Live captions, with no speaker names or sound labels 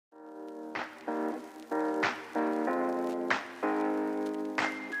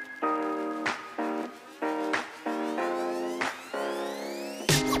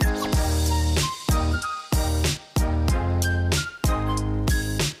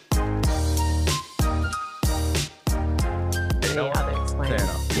any other explaining. Fair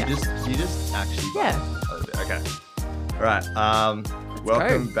enough. Yeah. You just actually. Yeah. Okay. All right.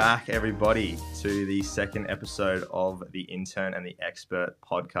 Welcome back, everybody, to the second episode of the Intern and the Expert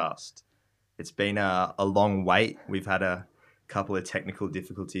podcast. It's been a long wait. We've had a couple of technical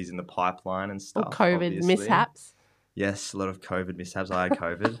difficulties in the pipeline and stuff. Or COVID obviously. mishaps. Yes, a lot of COVID mishaps. I had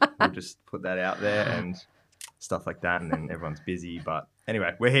COVID. We'll just put that out there and stuff like that, and then everyone's busy. But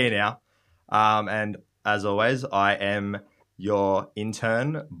anyway, we're here now. And as always, I am your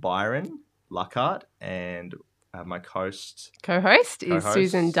intern, Byron Luckhart, and my Co-host is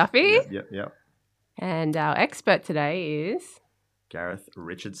Susan Duffy. Yep. And our expert today is... Gareth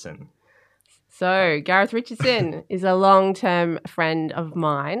Richardson. So, Gareth Richardson is a long-term friend of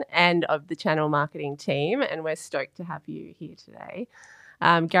mine and of the channel marketing team, and we're stoked to have you here today.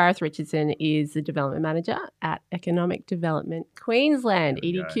 Gareth Richardson is the development manager at Economic Development Queensland,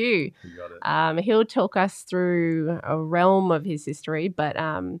 EDQ. You got it. He'll talk us through a realm of his history, but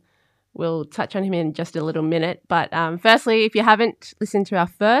we'll touch on him in just a little minute. But firstly, if you haven't listened to our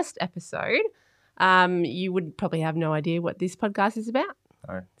first episode, you would probably have no idea what this podcast is about.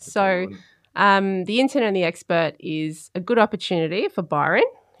 No, So the Intern and the Expert is a good opportunity for Byron,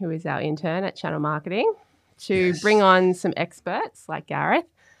 who is our intern at Channel Marketing, to bring on some experts like Gareth,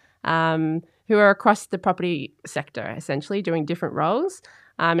 who are across the property sector, essentially doing different roles.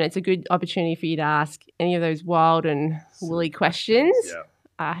 And it's a good opportunity for you to ask any of those wild and woolly questions.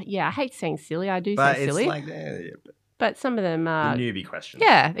 Yeah. I hate saying silly. I do But say it's silly. like But some of them the are... newbie questions.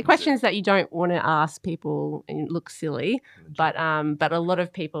 Yeah, the questions that you don't want to ask people and look silly, but a lot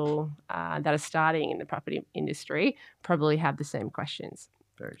of people that are starting in the property industry probably have the same questions.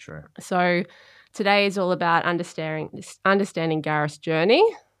 Very true. So today is all about understanding Gareth's journey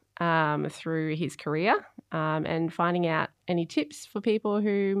through his career and finding out any tips for people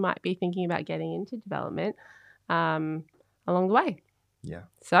who might be thinking about getting into development along the way. Yeah.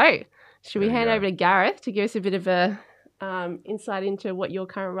 So should we There you hand go. over to Gareth to give us a bit of a insight into what your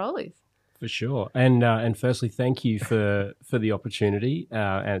current role is? For sure. And firstly, thank you for the opportunity,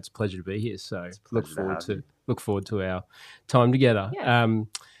 and it's a pleasure to be here. So look forward to our time together.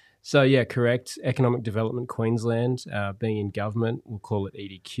 Yeah. Correct. Economic Development Queensland, being in government, we'll call it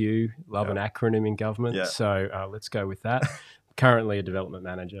EDQ. Love an acronym in government. Yeah. So let's go with that. Currently a development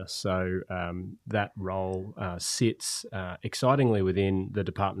manager. So that role sits excitingly within the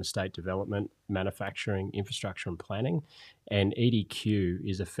Department of State Development, Manufacturing, Infrastructure and Planning. And EDQ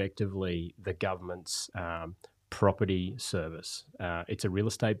is effectively the government's property service. It's a real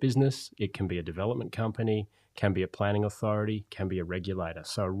estate business. It can be a development company, can be a planning authority, can be a regulator.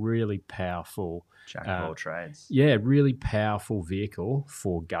 So a really powerful... Jack of all trades. Yeah, really powerful vehicle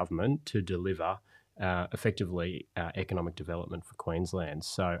for government to deliver effectively economic development for Queensland.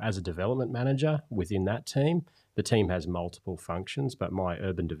 So as a development manager within that team, the team has multiple functions, but my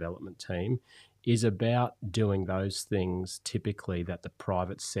urban development team is about doing those things typically that the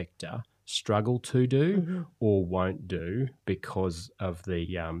private sector struggle to do or won't do because of the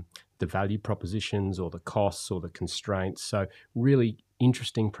value propositions or the costs or the constraints. So really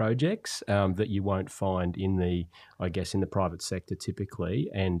interesting projects that you won't find in the private sector typically,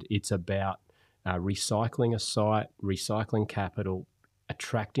 and it's about recycling a site, recycling capital,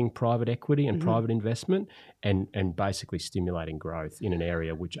 attracting private equity and private investment, and basically stimulating growth in an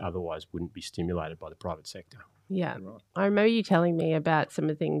area which otherwise wouldn't be stimulated by the private sector. Yeah. I remember you telling me about some of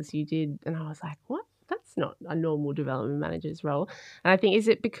the things you did, and I was like, what? That's not a normal development manager's role. And I think, is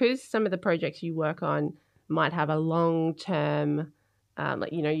it because some of the projects you work on might have a long-term,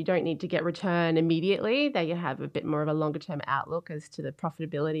 you don't need to get return immediately. They have a bit more of a longer-term outlook as to the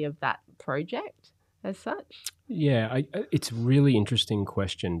profitability of that project as such? Yeah, it's a really interesting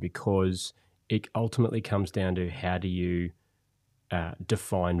question because it ultimately comes down to how do you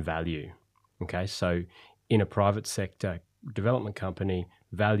define value. Okay, so in a private sector development company,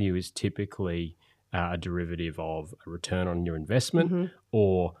 value is typically a derivative of a return on your investment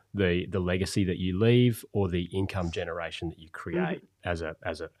or the legacy that you leave or the income generation that you create as a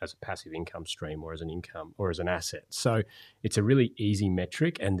passive income stream or as an income or as an asset. So it's a really easy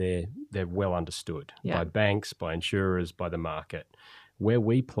metric, and they're well understood by banks, by insurers, by the market. Where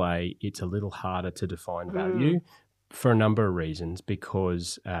we play, it's a little harder to define value for a number of reasons,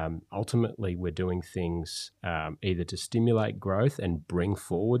 because ultimately we're doing things either to stimulate growth and bring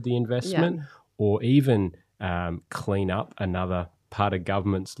forward the investment or even clean up another part of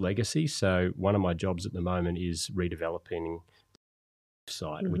government's legacy. So one of my jobs at the moment is redeveloping the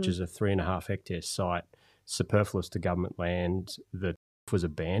site, which is a 3.5 hectare site, superfluous to government land, that was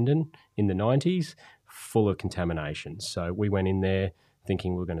abandoned in the 90s, full of contamination. So we went in there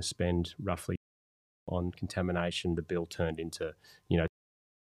thinking we were going to spend roughly on contamination, the bill turned into,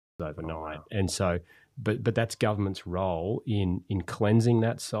 overnight. Oh, wow. And so, but that's government's role in cleansing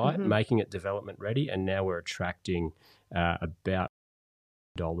that site, making it development ready, and now we're attracting about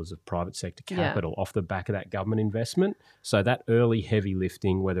dollars of private sector capital off the back of that government investment. So that early heavy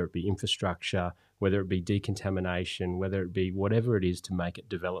lifting, whether it be infrastructure, whether it be decontamination, whether it be whatever it is to make it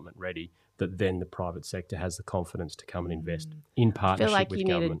development ready, that then the private sector has the confidence to come and invest in partnership I feel like with you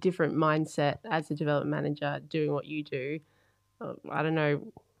government. need a different mindset as a development manager doing what you do. I don't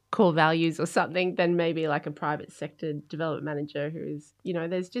know, core values or something than maybe like a private sector development manager who is,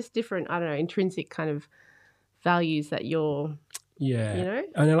 there's just different, I don't know, intrinsic kind of values that you're,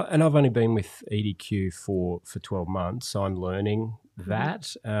 And I've only been with EDQ for 12 months, so I'm learning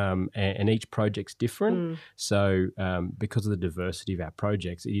that, and each project's different. So because of the diversity of our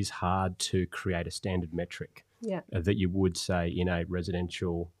projects, it is hard to create a standard metric that you would say in a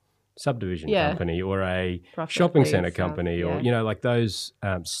residential subdivision company or a shopping centre company or, like those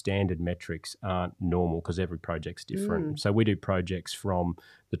standard metrics aren't normal because every project's different. So we do projects from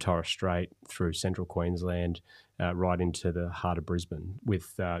the Torres Strait through central Queensland right into the heart of Brisbane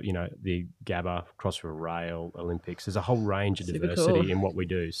with, the Gabba, Cross River Rail, Olympics. There's a whole range of diversity in what we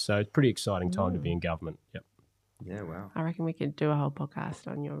do. So it's a pretty exciting time to be in government. Yep. Yeah, wow. I reckon we could do a whole podcast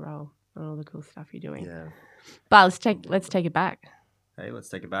on your role and all the cool stuff you're doing. Yeah. But let's take it back. Hey, let's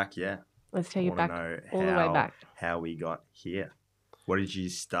take it back, yeah. Let's take it back know all the way back. How we got here. What did you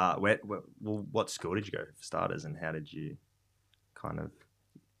start? What school did you go for starters, and how did you kind of?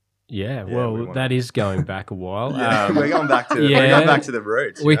 Yeah, that is going back a while. We're going back to the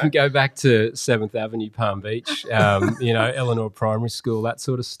roots. We can go back to 7th Avenue, Palm Beach. Eleanor Primary School, that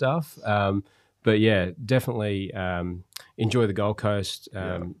sort of stuff. But yeah, definitely enjoy the Gold Coast.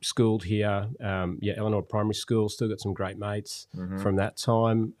 Schooled here. Eleanor Primary School. Still got some great mates from that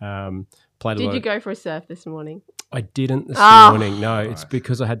time. Did you go for a surf this morning? I didn't this morning. No, it's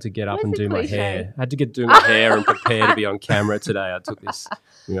because I had to get up and do my hair. I had to do my hair and prepare to be on camera today. I took this,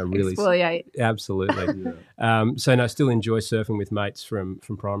 really exfoliate. Absolutely. Still enjoy surfing with mates from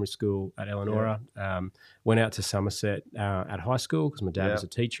primary school at Eleanor. Went out to Somerset at high school because my dad was a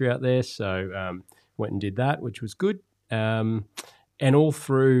teacher out there. So went and did that, which was good. And all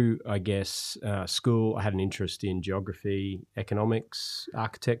through, I guess, school, I had an interest in geography, economics,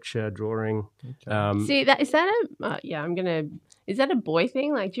 architecture, drawing. See, is that a boy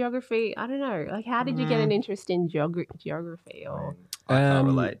thing, like geography? I don't know. Like, how did you get an interest in geography? Or I can't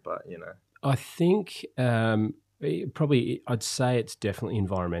relate, but I think I'd say it's definitely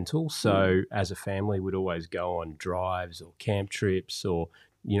environmental. So as a family, we'd always go on drives or camp trips or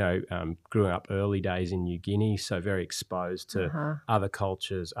grew up early days in New Guinea, so very exposed to other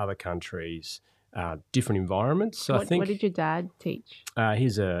cultures, other countries, different environments. So what did your dad teach?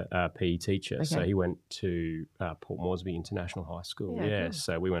 He's a PE teacher, so he went to Port Moresby International High School.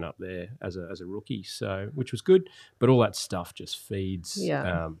 So we went up there as a rookie, which was good. But all that stuff just feeds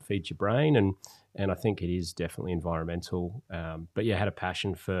your brain, and I think it is definitely environmental. But had a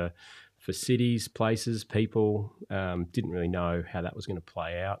passion for cities, places, people. Didn't really know how that was going to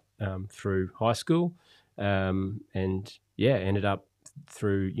play out through high school. Ended up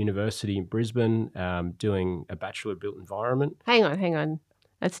through university in Brisbane doing a Bachelor of Built Environment. Hang on.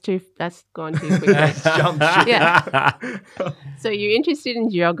 That's gone too quickly. Jump ship. Yeah. So you're interested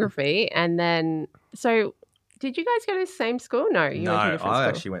in geography, and then, so did you guys go to the same school? No, went to a different school.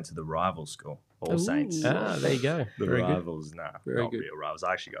 Actually went to the rival school, All Saints. There you go. The Very rivals, good. Not real rivals.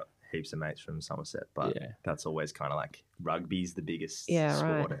 I actually got heaps of mates from Somerset, but that's always kind of like rugby's the biggest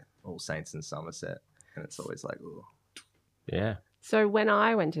sport at All Saints in Somerset, and it's always like, oh. Yeah. So when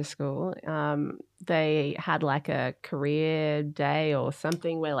I went to school, they had like a career day or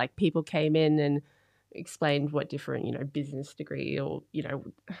something where like people came in and explained what different, business degree or,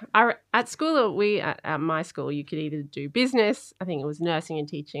 at school, at my school, you could either do business, I think it was nursing and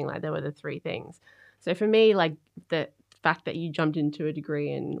teaching, like there were the three things. So for me, like the fact that you jumped into a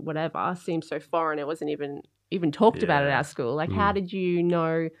degree in whatever seems so foreign. It wasn't even talked about at our school. Like, how did you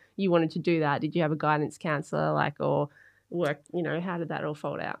know you wanted to do that? Did you have a guidance counsellor, or work? How did that all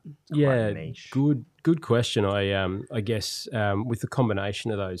fold out? Good question. I guess with the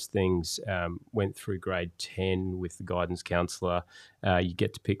combination of those things, went through grade 10 with the guidance counsellor. You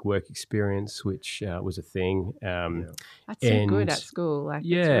get to pick work experience, which was a thing. That's so good at school. Like,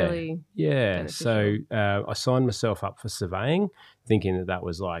 it's really beneficial. So I signed myself up for surveying, thinking that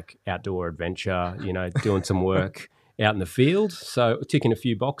was like outdoor adventure. Doing some work out in the field. So ticking a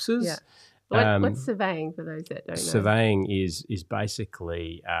few boxes. Yeah. What's surveying for those that don't know? Surveying is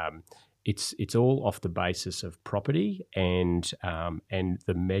basically it's all off the basis of property and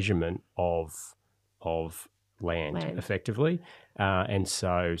the measurement of of land. Land. Effectively. And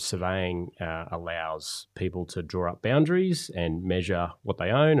so surveying allows people to draw up boundaries and measure what they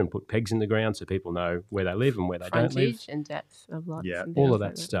own and put pegs in the ground so people know where they live and where they don't live. Frontage and depth of lots. Yeah. And All things of that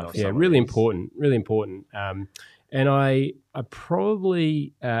like stuff. Love Yeah, some of really these. important, really important. And I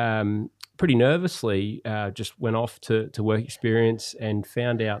probably pretty nervously just went off to work experience and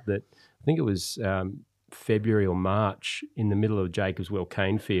found out that I think it was February or March in the middle of Jacobs Well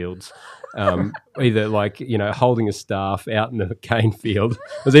cane fields, either holding a staff out in a cane field.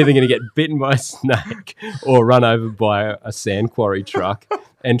 I was either going to get bitten by a snake or run over by a sand quarry truck.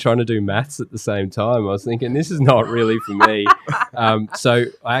 And trying to do maths at the same time, I was thinking, this is not really for me. So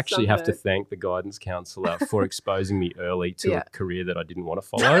I actually have to thank the guidance counsellor for exposing me early to a career that I didn't want to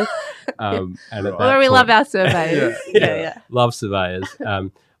follow. And at that Although we point- love our surveys. Yeah. love surveyors.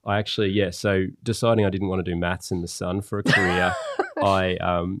 I actually, so deciding I didn't want to do maths in the sun for a career,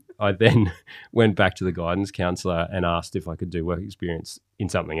 I then went back to the guidance counsellor and asked if I could do work experience in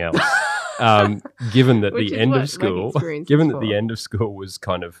something else. Given that Which the is end what of work school, experience given is that the for. end of school was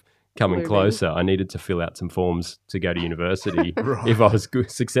kind of coming Looming. closer, I needed to fill out some forms to go to university Right. if I was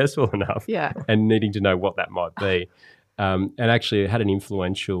successful enough, Yeah. and needing to know what that might be. And actually, it had an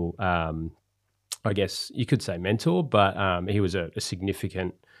influential, I guess you could say, mentor, but he was a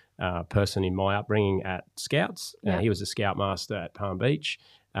significant person in my upbringing at Scouts. Yeah. He was a Scoutmaster at Palm Beach.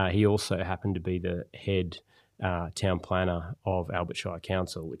 He also happened to be the head town planner of Albert Shire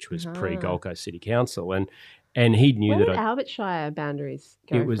Council, which was pre-Gold Coast City Council, and he knew Where that did Albert Shire boundaries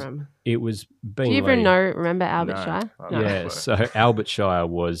go it was from? it was Do you being even remember Albert No. Shire? I No. don't. yeah, so Albert Shire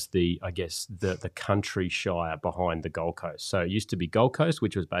was the country shire behind the Gold Coast. So it used to be Gold Coast,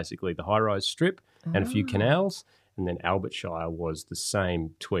 which was basically the high-rise strip and a few canals, and then Albert Shire was the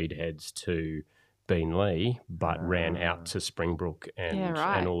same Tweed Heads to Beenleigh, but ran out to Springbrook and Yeah,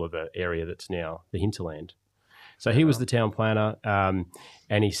 right. and all of the area that's now the hinterland. So he was the town planner,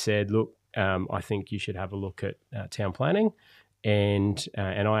 and he said, "Look, I think you should have a look at town planning." And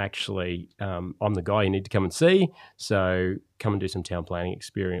I actually, I'm the guy you need to come and see. So come and do some town planning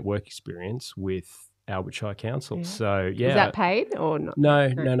work experience with Albert Shire Council. Yeah. So yeah, Was that paid or not? no.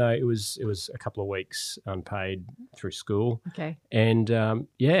 It was a couple of weeks unpaid through school, Okay. and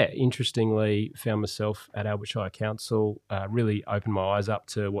interestingly, found myself at Albert Shire Council. Really opened my eyes up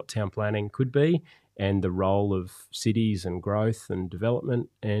to what town planning could be and the role of cities and growth and development,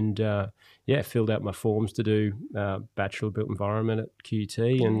 and filled out my forms to do Bachelor of Built Environment at QUT,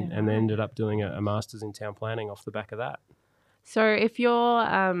 and then ended up doing a Masters in Town Planning off the back of that. So if you're,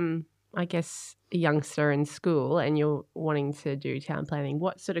 I guess, a youngster in school and you're wanting to do town planning,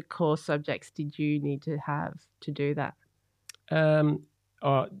 what sort of core subjects did you need to have to do that?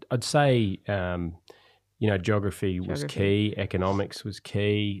 I'd say, geography was key, economics was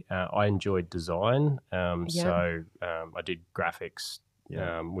key. I enjoyed design, so I did graphics,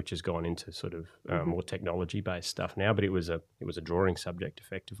 which has gone into sort of more technology-based stuff now. But it was a drawing subject,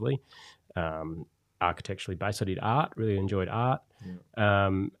 effectively, architecturally based. I did art, really enjoyed art,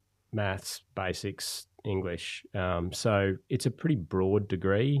 maths, basics, English. So it's a pretty broad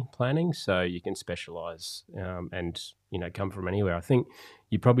degree, planning. So you can specialise and come from anywhere. I think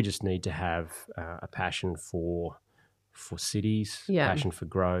you probably just need to have a passion for cities, passion for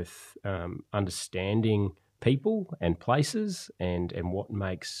growth, understanding people and places, and what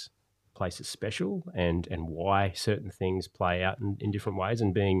makes places special, and why certain things play out in different ways,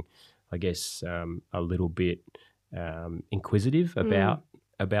 and being, I guess, a little bit inquisitive about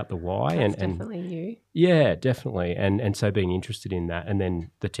the why. That's and definitely you. Yeah, definitely. And so being interested in that, and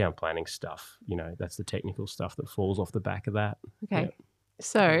then the town planning stuff, that's the technical stuff that falls off the back of that. Okay. Yeah.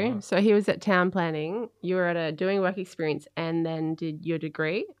 So he was at town planning, you were at doing work experience, and then did your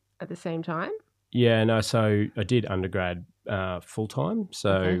degree at the same time? Yeah, no, so I did undergrad full-time,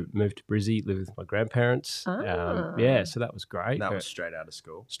 so moved to Brizzy, lived with my grandparents. So that was great. That was straight out of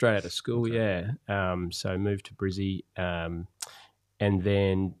school. Straight out of school, yeah. So moved to Brizzy, and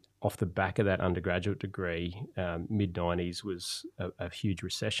then off the back of that undergraduate degree, mid-90s was a huge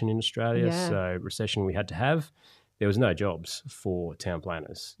recession in Australia. Yeah. So recession we had to have. There was no jobs for town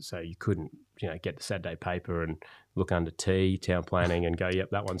planners, so you couldn't, get the Saturday paper and look under T, town planning, and go, yep,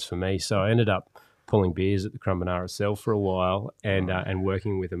 that one's for me. So I ended up pulling beers at the Crumb RSL for a while, and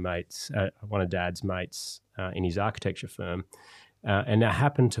working with one of Dad's mates in his architecture firm, and I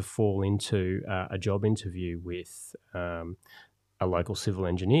happened to fall into a job interview with a local civil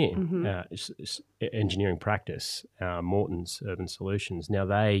engineer, engineering practice, Morton's Urban Solutions. Now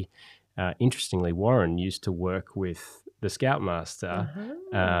they, interestingly, Warren used to work with the Scoutmaster,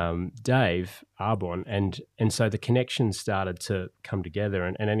 Uh-huh. Dave Arbon, and so the connections started to come together.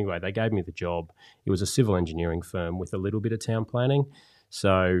 And anyway, they gave me the job. It was a civil engineering firm with a little bit of town planning.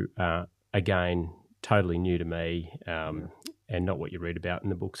 So again, totally new to me, and not what you read about in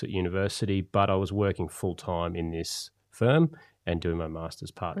the books at university. But I was working full time in this firm and doing my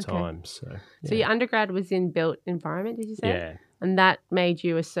master's part time. So your undergrad was in built environment, did you say? yeah. And that made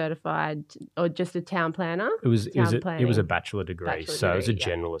you a certified or just a town planner? It was a planning. bachelor degree, Bachelor so it was a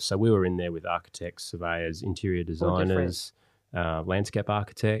degree, yeah. generalist. So we were in there with architects, surveyors, interior designers, landscape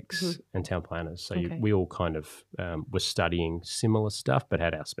architects, and town planners. So we all kind of were studying similar stuff, but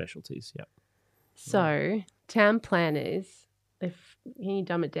had our specialties. Yeah. So town planners, can you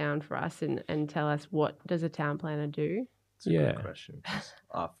dumb it down for us and tell us what does a town planner do? It's a good question.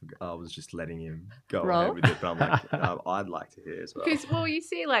 I was just letting him go Roll. ahead with it, but I'm like, I'd like to hear as well. Because, you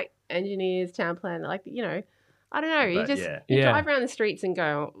see, like, engineers, town planner, like, I don't know. But, You drive around the streets and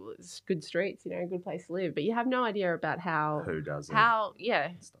go, it's good streets, good place to live. But you have no idea about Who does it? how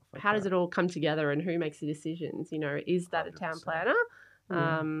Stuff does it all come together and who makes the decisions? Is that a town 100%. planner?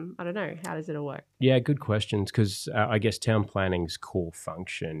 I don't know. How does it all work? Yeah, good questions. Because I guess town planning's core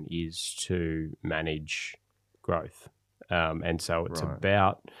function is to manage growth. And so it's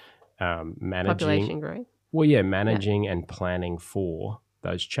about managing Population growth. Well, yeah, managing and planning for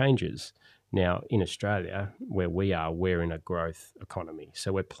those changes. Now, in Australia, where we are, we're in a growth economy.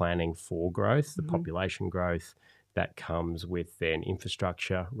 So we're planning for growth, the population growth that comes with then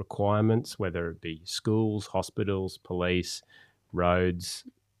infrastructure requirements, whether it be schools, hospitals, police, roads,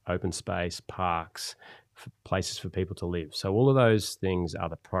 open space, parks, places for people to live. So all of those things are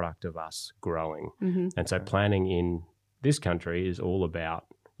the product of us growing. And so planning in this country is all about,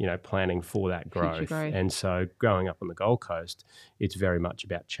 planning for that growth. And so growing up on the Gold Coast, it's very much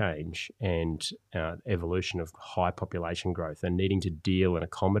about change and evolution of high population growth and needing to deal and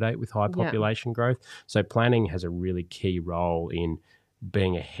accommodate with high population growth. So planning has a really key role in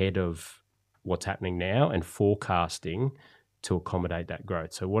being ahead of what's happening now and forecasting to accommodate that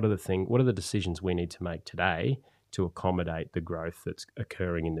growth. So what are the decisions we need to make today to accommodate the growth that's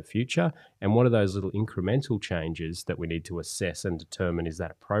occurring in the future? And what are those little incremental changes that we need to assess and determine is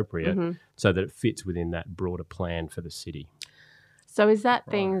that appropriate so that it fits within that broader plan for the city? So is that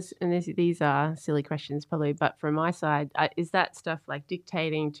things, and these are silly questions probably, but from my side, is that stuff like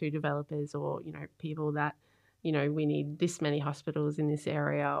dictating to developers or, people that, we need this many hospitals in this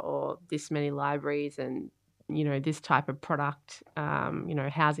area or this many libraries and, this type of product,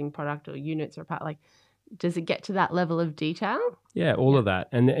 housing product or units or part, like, does it get to that level of detail? Yeah, all of that.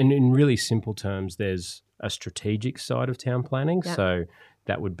 And in really simple terms, there's a strategic side of town planning. Yeah. So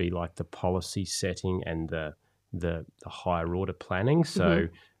that would be like the policy setting and the higher order planning. So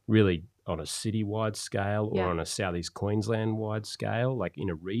really on a citywide scale or on a Southeast Queensland wide scale, like in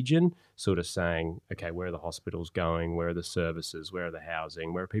a region, sort of saying, okay, where are the hospitals going? Where are the services? Where are the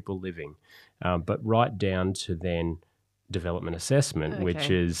housing? Where are people living? But right down to then development assessment, which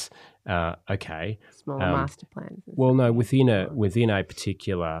is smaller master plans. Well, no, within a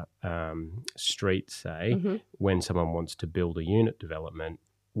particular street, say, when someone wants to build a unit development,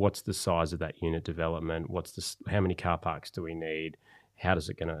 what's the size of that unit development? How many car parks do we need? How does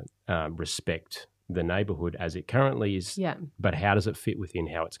it going to respect the neighbourhood as it currently is? Yeah. But how does it fit within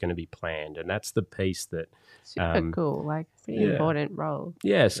how it's going to be planned? And that's the piece that super cool, like pretty important role.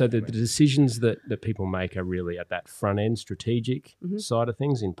 Yeah, so the decisions that people make are really at that front end strategic side of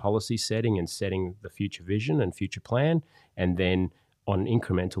things in policy setting and setting the future vision and future plan, and then on an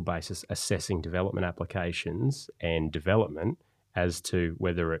incremental basis assessing development applications and development as to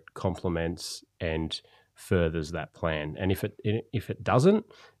whether it complements and furthers that plan. And if it doesn't,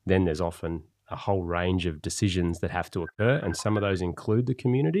 then there's often a whole range of decisions that have to occur, and some of those include the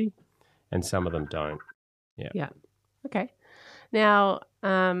community and some of them don't. Yeah. Okay. Now,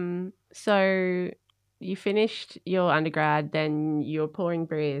 so you finished your undergrad, then you were pouring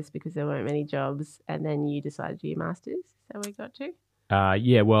beers because there weren't many jobs, and then you decided to do your master's. Is that where you got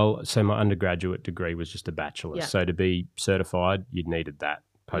to? Well, so my undergraduate degree was just a bachelor's. Yeah. So to be certified, you'd needed that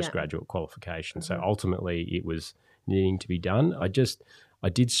postgraduate qualification. So ultimately it was needing to be done. I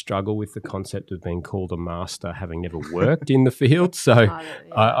did struggle with the concept of being called a master, having never worked in the field. So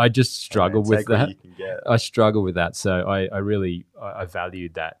I just struggled with that. I struggle with that. So I really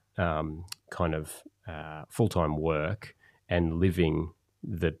valued that kind of full-time work and living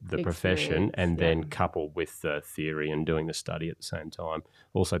the profession, and then coupled with the theory and doing the study at the same time.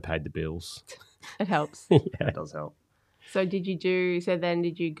 Also paid the bills. It helps. It does help. So did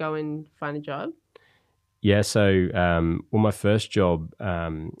you go and find a job? Yeah, so my first job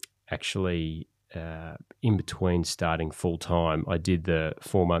actually in between starting full time, I did the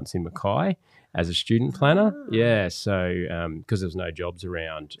 4 months in Mackay as a student planner. Ah. Yeah, so because there was no jobs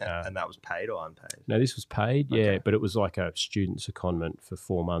around. And that was paid or unpaid? No, this was paid, yeah, Okay. but it was like a student secondment for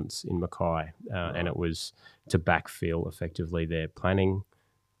 4 months in Mackay, and it was to backfill effectively their planning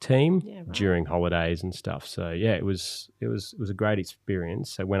team Yeah, right. during holidays and stuff. So yeah, it was a great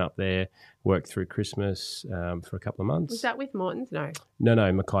experience. I went up there, worked through Christmas for a couple of months. Was that with Morton's? No.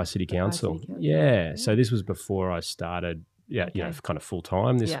 No, Mackay City Mackay Council. City Council. Yeah, so this was before I started. Yeah, you know, Okay. kind of full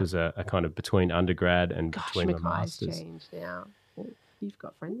time. This Yeah. was a kind of between undergrad and Gosh, between my Mackay's masters. changed now. Well, you've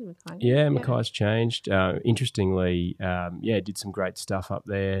got friends in Mackay. Yeah, Mackay's changed. Interestingly, did some great stuff up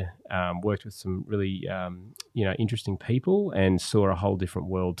there. Worked with some really, interesting people, and saw a whole different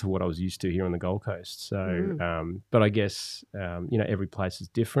world to what I was used to here on the Gold Coast. So, but I guess every place is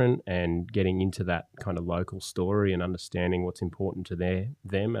different, and getting into that kind of local story and understanding what's important to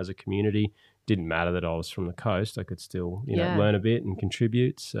them as a community. Didn't matter that I was from the coast; I could still, learn a bit and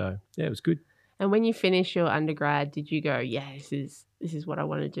contribute. So, yeah, it was good. And when you finished your undergrad, did you go, yeah, this is what I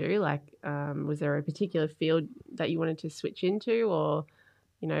want to do? Like, was there a particular field that you wanted to switch into, or,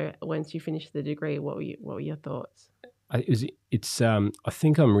 once you finished the degree, what were your thoughts? I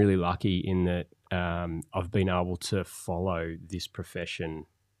think I'm really lucky in that I've been able to follow this profession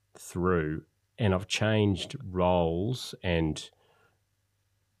through, and I've changed roles and,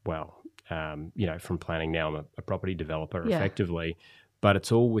 from planning now, I'm a property developer effectively, but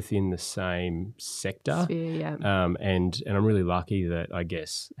it's all within the same sector. Sphere, yeah. And I'm really lucky that, I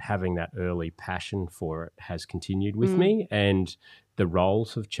guess, having that early passion for it has continued with me, and the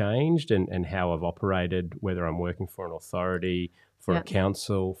roles have changed and how I've operated, whether I'm working for an authority, for a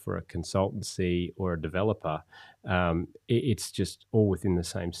council, for a consultancy or a developer. It's just all within the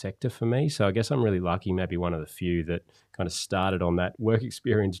same sector for me. So I guess I'm really lucky, maybe one of the few that kind of started on that work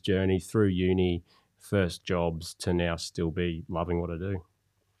experience journey through uni, first jobs, to now still be loving what I do.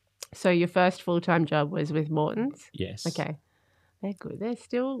 So your first full-time job was with Morton's? Yes. Okay. They're good. They're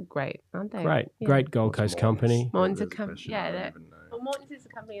still great, aren't they? Great. Yeah. Great Gold Coast company. Morton's There's a company. question Yeah. I don't even know. Well, Morton's is a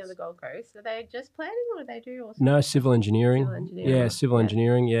company on the Gold Coast. Are they just planning, or do they do also? No, civil engineering. Civil engineering. Yeah, civil Yeah.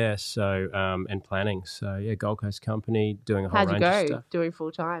 engineering. Yeah, so and planning. So yeah, Gold Coast company doing a whole How'd you range of go stuff. doing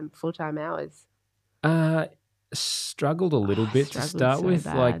full-time hours? Struggled a little bit to struggled start so with,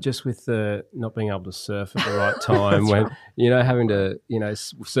 like bad. just with the not being able to surf at the right time when having to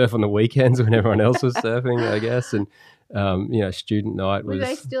surf on the weekends when everyone else was surfing, I guess, and student night Were was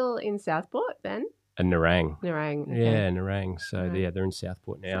they still in Southport then? a Nerang. Nerang. Okay. Yeah, Nerang. So Right. yeah, they're in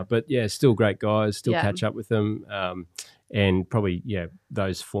Southport now, but yeah, still great guys. Still Yeah. catch up with them, and probably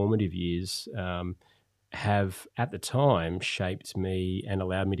those formative years have at the time shaped me and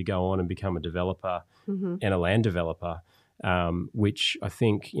allowed me to go on and become a developer Mm-hmm. and a land developer, which I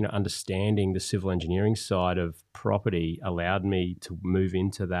think understanding the civil engineering side of property allowed me to move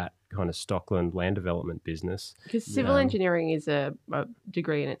into that kind of Stockland land development business. Because civil engineering is a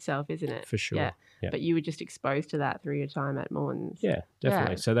degree in itself, isn't it? For sure. Yeah. Yeah. But you were just exposed to that through your time at Morton's. Yeah,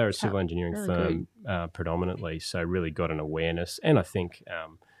 definitely. Yeah. So they're a civil engineering really firm predominantly, so really got an awareness. And I think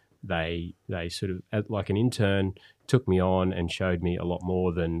they sort of, like an intern, took me on and showed me a lot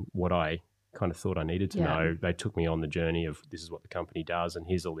more than what I kind of thought I needed to Yeah. know. They took me on the journey of this is what the company does and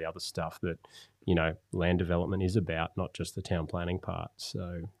here's all the other stuff that, land development is about, not just the town planning part.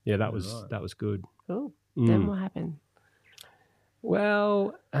 So yeah, that was good. Cool. Mm. Then what happened?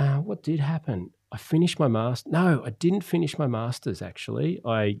 Well, what did happen? I finished my master. No, I didn't finish my master's, actually.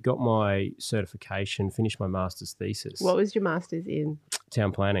 I got my certification, finished my master's thesis, What was your master's in?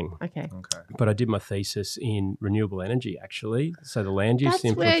 town planning. Okay. Okay. But I did my thesis in renewable energy, actually. So the land use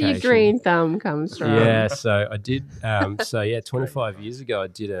That's where implication. your green thumb comes from. Yeah, so I did. 25 years ago, I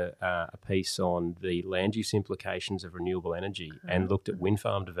did a piece on the land use implications of renewable energy and looked at wind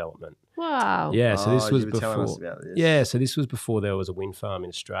farm development. Wow. Yeah, so this was you were telling us before. about this. Yeah, so this was before there was a wind farm in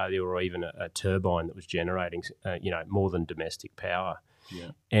Australia or even a turbine that was generating, more than domestic power.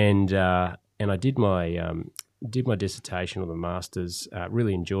 Yeah. And I did my dissertation or the masters.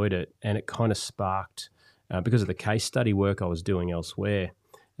 Really enjoyed it, and it kind of sparked because of the case study work I was doing elsewhere.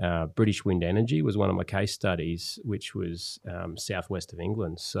 British Wind Energy was one of my case studies, which was southwest of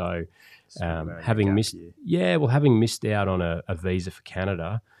England. So having missed out on a visa for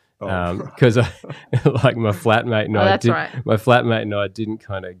Canada. Because like my flatmate and that's right. my flatmate and I didn't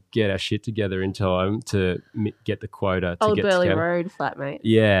kind of get our shit together in time to get the quota to Old get Burley to Canada. Road flatmate.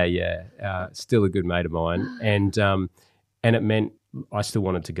 Yeah. Still a good mate of mine, and it meant I still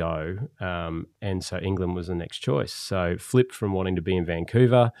wanted to go, and so England was the next choice. So flipped from wanting to be in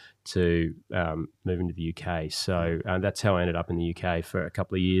Vancouver to moving to the UK. So that's how I ended up in the UK for a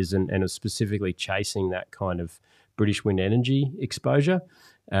couple of years, and was specifically chasing that kind of British wind energy exposure.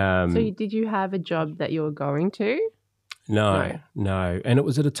 Did you have a job that you were going to? No. And it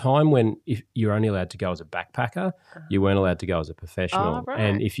was at a time when if you're only allowed to go as a backpacker, you weren't allowed to go as a professional. Oh, right.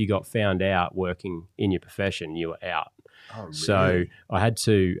 And if you got found out working in your profession, you were out. Oh, really? So I had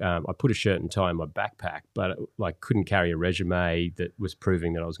to, I put a shirt and tie in my backpack, but couldn't carry a resume that was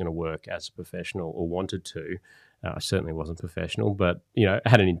proving that I was going to work as a professional or wanted to. I certainly wasn't professional, but,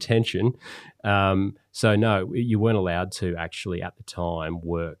 had an intention. So no, you weren't allowed to actually at the time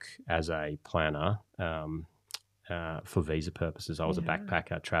work as a planner for visa purposes. I was a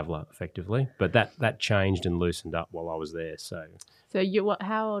backpacker, traveller effectively, but that changed and loosened up while I was there. So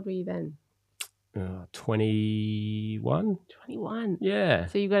how old were you then? 21. 21. Yeah.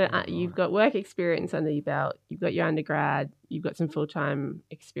 So you've got work experience under your belt. You've got your undergrad. You've got some full-time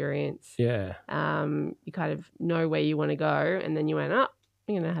experience. Yeah. You kind of know where you want to go, and then you went up.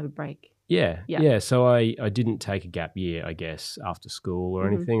 I'm going to have a break. Yeah. So I didn't take a gap year, I guess, after school or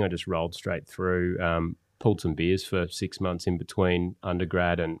anything. I just rolled straight through. Pulled some beers for 6 months in between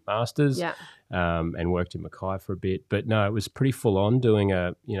undergrad and masters, and worked in Mackay for a bit. But no, it was pretty full on doing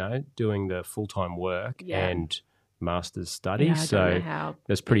the full time work and masters study. Yeah, so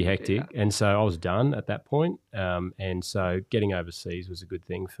that's pretty hectic. And so I was done at that point. And so getting overseas was a good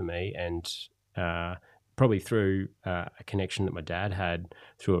thing for me. And probably through a connection that my dad had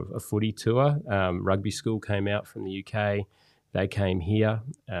through a footy tour, rugby school came out from the UK. They came here,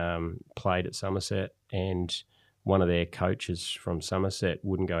 played at Somerset, and one of their coaches from Somerset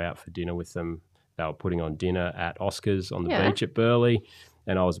wouldn't go out for dinner with them. They were putting on dinner at Oscars on the beach at Burleigh,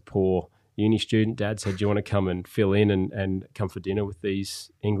 and I was a poor uni student. Dad said, do you want to come and fill in and come for dinner with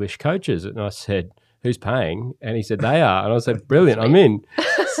these English coaches? And I said, who's paying? And he said, they are. And I said, brilliant, I'm in.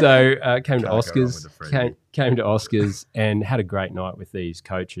 So came to Oscars and had a great night with these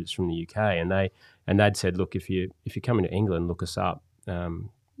coaches from the UK. And they'd said, look, if you're coming to England, look us up.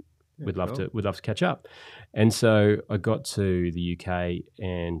 We'd love to catch up. And so I got to the UK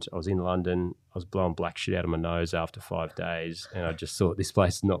and I was in London. I was blowing black shit out of my nose after 5 days, and I just thought this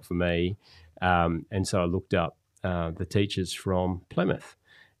place is not for me. And so I looked up the teachers from Plymouth,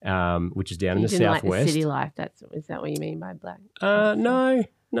 which is down in the southwest. Like the city life. Is that what you mean by black? No.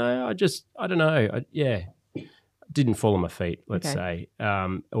 I don't know. Didn't fall on my feet. Let's say,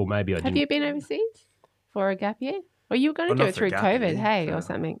 or maybe I didn't. Have you been overseas for a gap year? Well, you were going to do it through COVID, or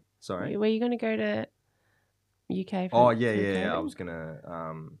something. Sorry. Were you going to go to UK? Yeah. I was going to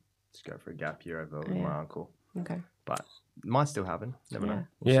just go for a gap year over with my uncle. Okay. But might still happen. Never know.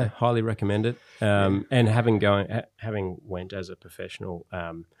 We'll see. Highly recommend it. And having went as a professional,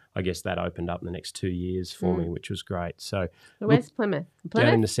 I guess that opened up the next 2 years for me, which was great. So where's Plymouth?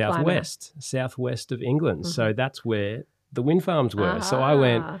 Down in the southwest of England. Mm-hmm. So that's where the wind farms were. So I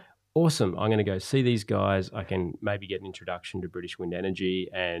went, awesome, I'm going to go see these guys. I can maybe get an introduction to British wind energy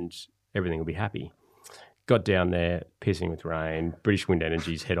and everything will be happy. Got down there, pissing with rain. British Wind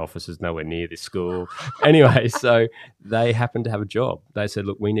Energy's head office is nowhere near this school. Anyway, so they happened to have a job. They said,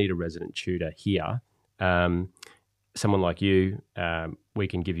 look, we need a resident tutor here. Someone like you, we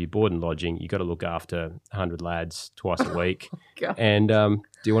can give you board and lodging. You got to look after 100 lads twice a week. And do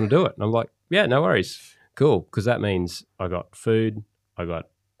you want to do it? And I'm like, yeah, no worries. Cool. Because that means I got food, I got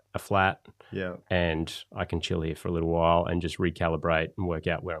a flat, and I can chill here for a little while and just recalibrate and work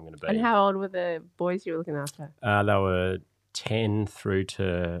out where I'm going to be. And how old were the boys you were looking after? They were 10 through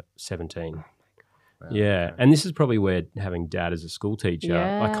to 17. Wow. Yeah, and this is probably where having Dad as a school teacher,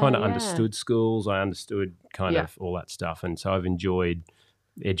 I kind of understood schools, I understood kind of all that stuff, and so I've enjoyed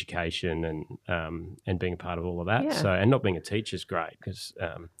education and being a part of all of that. So, and not being a teacher is great because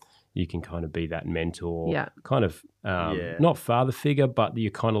you can kind of be that mentor, kind of not father figure, but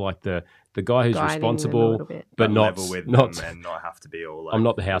you're kind of like the guy who's guiding responsible, but not level with them and not have to be all. Like, I'm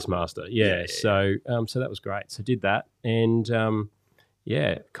not the housemaster. So that was great. So did that, and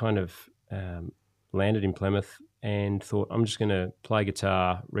kind of landed in Plymouth and thought I'm just going to play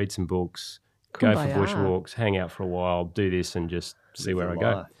guitar, read some books, go for bushwalks, hang out for a while, do this, and just see where I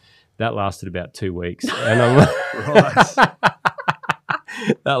go. That lasted about 2 weeks, and I'm right.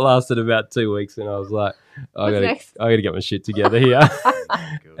 That lasted about 2 weeks, and I was like, I got to get my shit together here.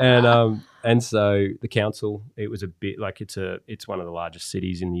 And so the council, it was a bit like it's one of the largest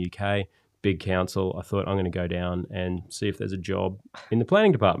cities in the UK, big council. I thought I'm going to go down and see if there's a job in the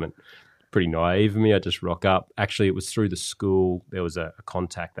planning department. Pretty naive of me, I just rock up. Actually, it was through the school. There was a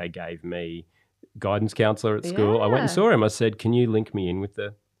contact they gave me guidance counselor at school. I went and Yeah. saw him. I said, "Can you link me in with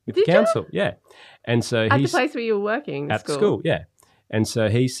the Did you? council?" Yeah, and so At the he's place where you were working, at school. Yeah, and so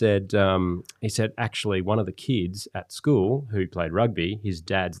he said, actually, one of the kids at school who played rugby, his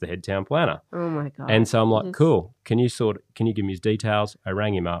dad's the head town planner. Oh my god! And so I'm like, Just- cool. Can you give me his details? I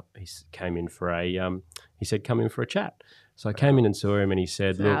rang him up. Came in for he said, come in for a chat. So I came in and saw him, and he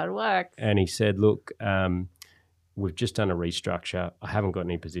said, That's how it works. look, we've just done a restructure. I haven't got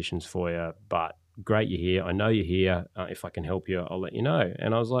any positions for you, but great you're here. I know you're here. If I can help you, I'll let you know.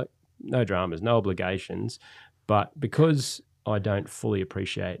 And I was like, no dramas, no obligations. But because I don't fully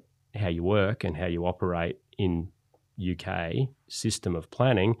appreciate how you work and how you operate in UK system of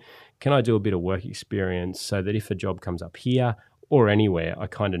planning, can I do a bit of work experience so that if a job comes up here or anywhere, I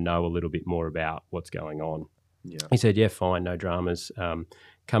kind of know a little bit more about what's going on? Yeah. He said, yeah, fine, no dramas.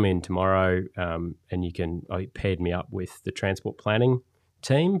 Come in tomorrow and I paired me up with the transport planning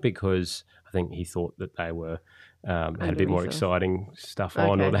team because I think he thought that they were had a bit more Under-resourced. exciting stuff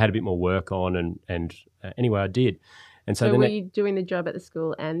on, or Okay. they had a bit more work on. And anyway, I did. And so So then were you doing the job at the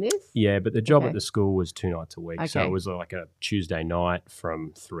school and this? yeah, but the job Okay. at the school was 2 nights a week. So Okay. it was like a Tuesday night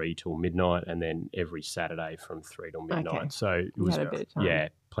from 3 till midnight and then every Saturday from 3 till midnight. Okay. So it You was, had a bit of time. yeah,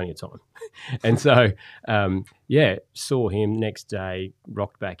 plenty of time. And so, saw him next day,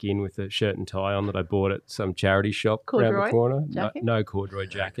 rocked back in with a shirt and tie on that I bought at some charity shop around Corduroy the corner. jacket? No corduroy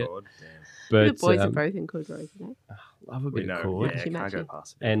jacket. God, damn. But the boys are both in corduroys today. love a We bit know. of cord. Yeah, Matchy, can't go matchy.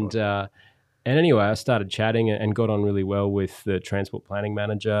 past it. And anyway, I started chatting and got on really well with the transport planning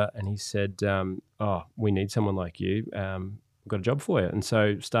manager. And he said, we need someone like you. I've got a job for you. And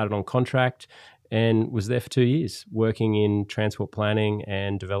so started on contract and was there for 2 years working in transport planning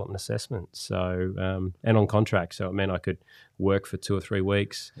and development assessment. So, and on contract. So it meant I could work for 2 or 3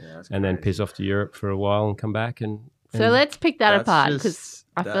 weeks Yeah, that's and then crazy. piss off to Europe for a while and come back. And So let's pick that That's apart because just-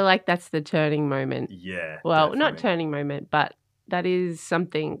 I that- feel like that's the turning moment. Yeah. Well, not definitely. turning moment, but that is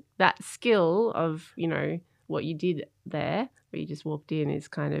something, that skill of, what you did there, where you just walked in is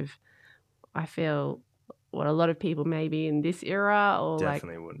kind of, I feel, what a lot of people maybe in this era or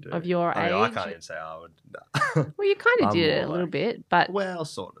Definitely wouldn't do. of your I mean, I age. can't even say I would. well, you kind of I'm did it more a little like- bit, but Well,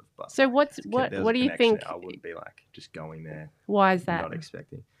 sort of. But So like, what's- there's what- there's what a do you connection think- there. I wouldn't be like just going there why is that? not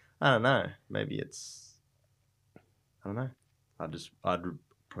expecting. I don't know. Maybe it's. I don't know. I'd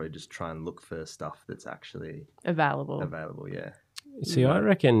probably just try and look for stuff that's actually Available. available. Yeah. See, I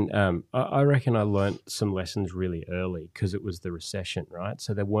reckon I learnt some lessons really early because it was the recession, right?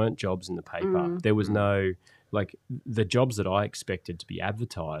 So there weren't jobs in the paper. Mm. There was no, like, the jobs that I expected to be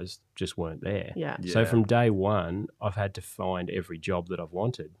advertised just weren't there. Yeah. So Yeah. from day one, I've had to find every job that I've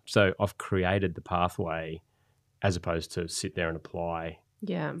wanted. So I've created the pathway as opposed to sit there and apply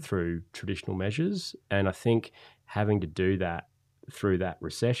Yeah. through traditional measures. And I think having to do that through that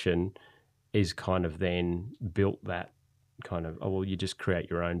recession is kind of then built that kind of, you just create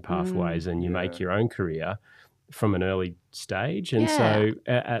your own pathways and you make Yeah. your own career from an early stage. And so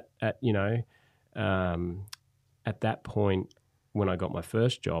at that point, when I got my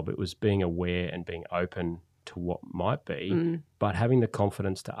first job, it was being aware and being open to what might be, Mm. but having the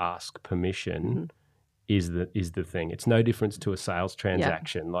confidence to ask permission Mm-hmm. is the thing. It's no difference to a sales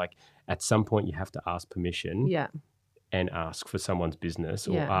transaction. Like at some point you have to ask permission Yeah. and ask for someone's business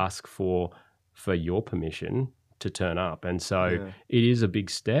or Yeah. ask for your permission to turn up. And so Yeah. it is a big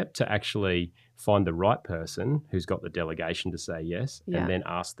step to actually find the right person who's got the delegation to say yes Yeah. and then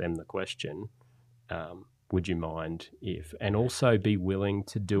ask them the question, would you mind if, and also be willing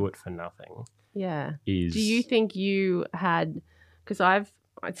to do it for nothing Yeah. is. Do you think you had, because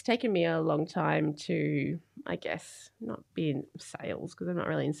it's taken me a long time to, I guess, not be in sales because I'm not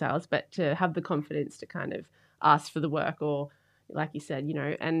really in sales, but to have the confidence to kind of ask for the work or, like you said,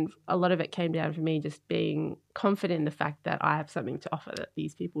 and a lot of it came down for me just being confident in the fact that I have something to offer that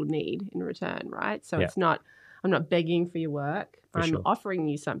these people need in return, right? So Yeah. I'm not begging for your work. For I'm sure. offering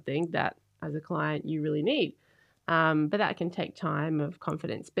you something that as a client you really need. But that can take time of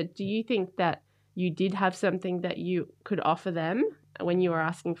confidence. But do you think that you did have something that you could offer them when you were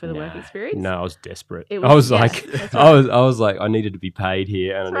asking for the work experience? No, I was desperate. It I was yeah, like, that's I right. was like, I needed to be paid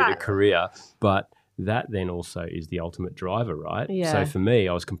here and That's I need right. a career. But that then also is the ultimate driver, right? Yeah. So for me,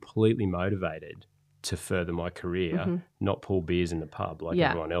 I was completely motivated to further my career, Mhm. not pull beers in the pub like Yeah.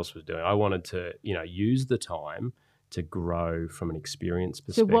 everyone else was doing. I wanted to, use the time to grow from an experience So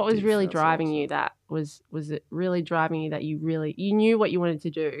perspective. what was really That's driving awesome. you? That was it really driving you that you knew what you wanted to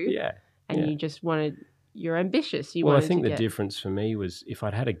do, Yeah. and yeah. you just you're ambitious. You Well, I wanted think to the get, difference for me was if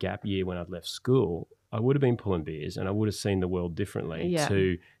I'd had a gap year when I'd left school, I would have been pulling beers and I would have seen the world differently Yeah.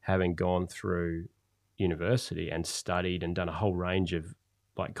 to having gone through university and studied and done a whole range of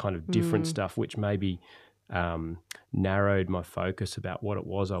like kind of different stuff, which maybe narrowed my focus about what it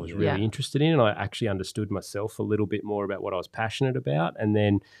was I was really interested in. And I actually understood myself a little bit more about what I was passionate about. And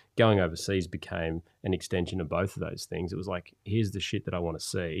then going overseas became an extension of both of those things. It was like, here's the shit that I want to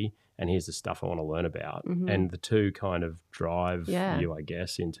see, and here's the stuff I want to learn about. And the two kind of drive you, I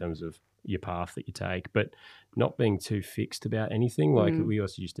guess, in terms of your path that you take, but not being too fixed about anything. Like we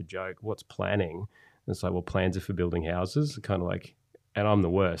also used to joke, what's planning? And it's like, well, plans are for building houses, kind of like, and I'm the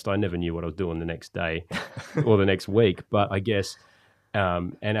worst. I never knew what I was doing the next day or the next week. But I guess,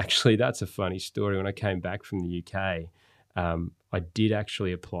 and actually that's a funny story. When I came back from the UK, I did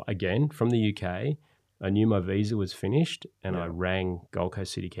actually apply again from the UK. I knew my visa was finished, and I rang Gold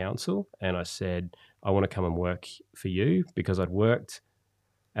Coast City Council and I said, I want to come and work for you, because I'd worked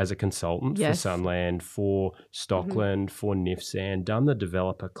as a consultant for Sunland, for Stockland, for Nifsan, done the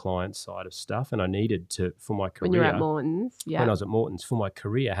developer client side of stuff, and I needed to, for my career. When you were at Morton's, When I was at Morton's, for my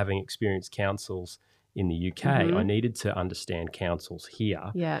career, having experienced councils in the UK, I needed to understand councils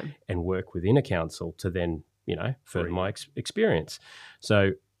here and work within a council to then, further my experience.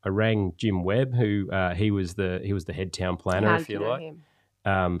 So I rang Jim Webb, who he was the head town planner, if you like,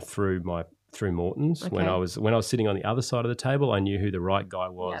 through Morton's. When I was sitting on the other side of the table, I knew who the right guy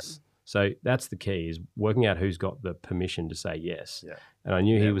was. So that's the key, is working out who's got the permission to say yes. And I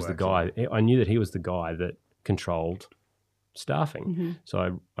knew he was the guy. I knew that he was the guy that controlled staffing.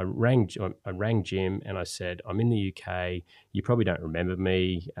 So I rang Jim and I said, I'm in the UK. You probably don't remember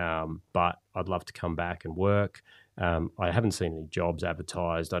me, but I'd love to come back and work. I haven't seen any jobs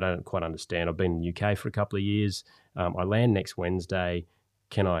advertised. I don't quite understand. I've been in the UK for a couple of years. I land next Wednesday.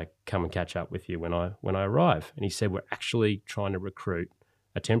 Can I come and catch up with you when I arrive? And he said, we're actually trying to recruit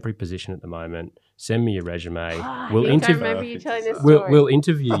a temporary position at the moment. Send me your resume. We'll remember you telling this story. We'll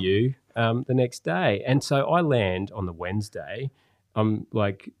interview you the next day. And so I land on the Wednesday. I'm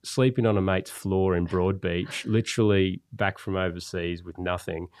like sleeping on a mate's floor in Broadbeach, literally back from overseas with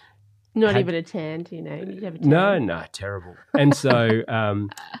nothing. Not even a tan, do you know? Did you have a tan? No, terrible. And so I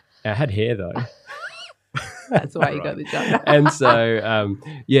had hair though. That's why you got the job. And so,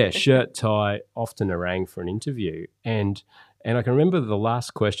 shirt, tie, off to Nerang for an interview. And I can remember the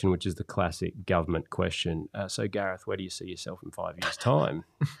last question, which is the classic government question. So, Gareth, where do you see yourself in 5 years' time?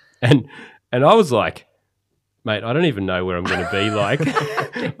 And I was like, mate, I don't even know where I'm going to be. Like,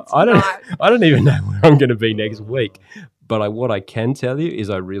 I don't even know where I'm going to be next week. But what I can tell you is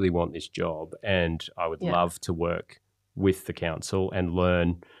I really want this job, and I would love to work with the council and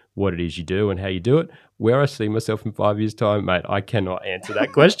learn what it is you do and how you do it. Where I see myself in 5 years' time, mate, I cannot answer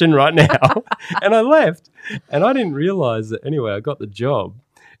that question right now. And I left. And I didn't realise that, anyway, I got the job.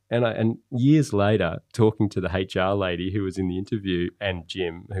 And years later, talking to the HR lady who was in the interview and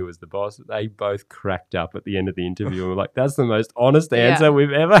Jim, who was the boss, they both cracked up at the end of the interview and were like, that's the most honest answer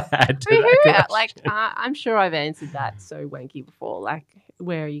we've ever had to that question. I'm sure I've answered that so wanky before. Like,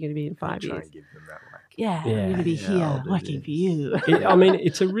 where are you going to be in 5 years? Try and give them that one. I'm going to be here working for you.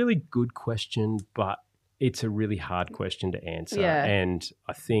 It's a really good question, but it's a really hard question to answer. Yeah. And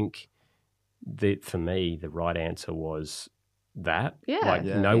I think that for me, the right answer was that.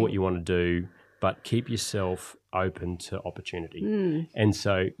 Know what you want to do, but keep yourself open to opportunity. And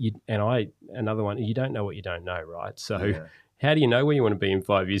so, another one, you don't know what you don't know, right? So how do you know where you want to be in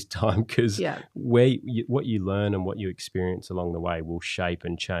 5 years' time? Because what you learn and what you experience along the way will shape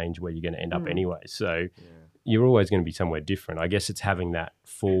and change where you're going to end up anyway. So you're always going to be somewhere different. I guess it's having that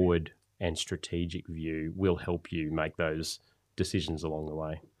forward and strategic view will help you make those decisions along the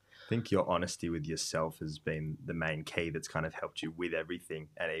way. I think your honesty with yourself has been the main key that's kind of helped you with everything,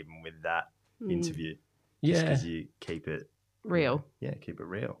 and even with that interview. Just because you keep it real. Keep it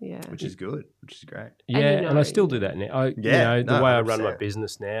real. Which is good, which is great. And I still do that now. The way I run my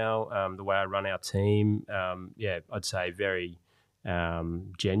business now, the way I run our team, I'd say very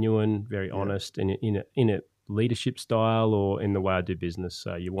genuine, very honest in a leadership style or in the way I do business.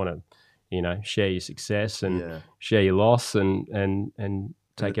 So you want to, share your success and share your loss and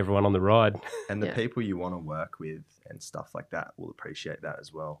take everyone on the ride. And the people you want to work with and stuff like that will appreciate that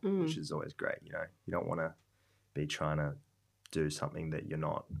as well, which is always great. You don't want to be trying to do something that you're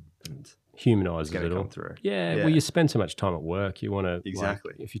not, and humanises it all. Come through. Yeah, well, you spend so much time at work. You want to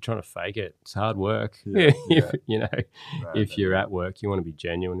if you're trying to fake it, it's hard work. If you're at work, you want to be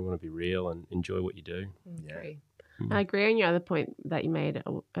genuine. You want to be real and enjoy what you do. I agree on your other point that you made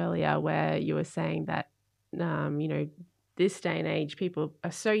earlier, where you were saying that this day and age, people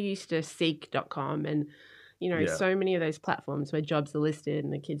are so used to Seek.com and so many of those platforms where jobs are listed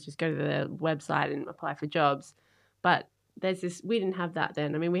and the kids just go to the website and apply for jobs. But there's this, we didn't have that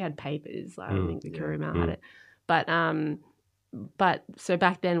then. I mean, we had papers. I don't think the Career Mail had it. But but so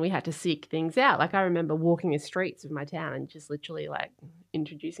back then we had to seek things out. Like I remember walking the streets of my town and just literally like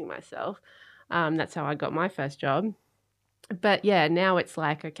introducing myself. That's how I got my first job. But yeah, now it's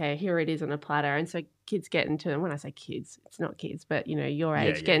like, okay, here it is on a platter. And so kids get into, when I say kids, it's not kids, but you know, your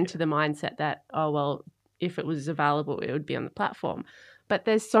age, get into the mindset that, oh, well, if it was available, it would be on the platform. But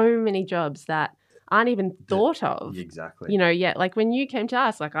there's so many jobs that aren't even thought of. Exactly. You know, yet like when you came to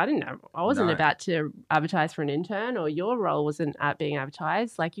us, like I didn't know, I wasn't No. about to advertise for an intern, or your role wasn't being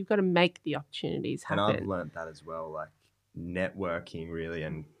advertised. Like you've got to make the opportunities happen. And I've learned that as well, like networking really,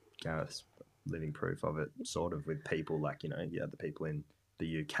 and living proof of it sort of with people like, you know, you had the people in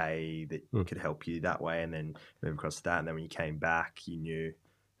the UK that could help you that way, and then move across to that. And then when you came back, you knew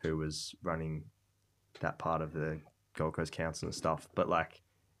who was running that part of the Gold Coast Council and stuff. But like,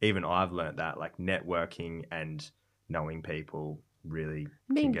 even I've learned that like networking and knowing people really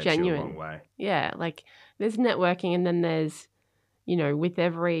Being can get genuine. you a long way. Yeah, like there's networking, and then there's, you know, with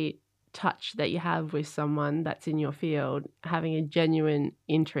every touch that you have with someone that's in your field, having a genuine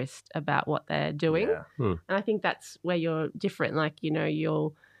interest about what they're doing. Yeah. And I think that's where you're different. Like, you know,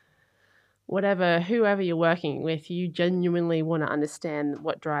 you'll, whoever you're working with, you genuinely want to understand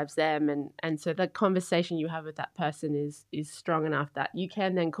what drives them. And so the conversation you have with that person is strong enough that you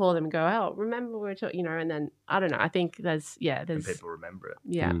can then call them and go, oh, remember we were talking, you know, and then, I don't know, I think there's. And people remember it.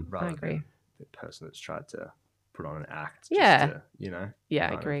 Yeah, rather I agree. than the person that's tried to put on an act. Yeah. Just to, you know. Yeah,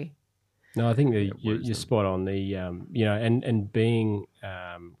 I agree. No, I think It you're works in. spot on. The you know, and being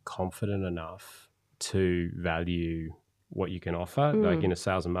confident enough to value what you can offer, like in a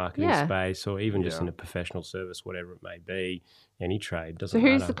sales and marketing space, or even just in a professional service, whatever it may be, any trade So doesn't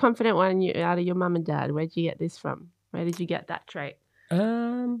who's matter. the confident one out of your mum and dad? Where did you get this from? Where did you get that trait?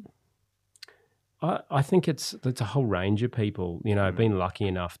 I think it's a whole range of people. You know, I've been lucky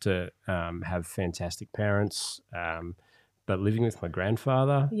enough to have fantastic parents. But living with my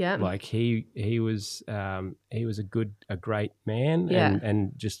grandfather, like he was a great man,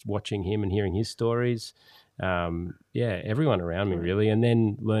 and just watching him and hearing his stories, everyone around me really, and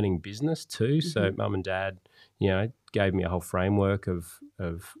then learning business too. So mum and dad, you know, gave me a whole framework of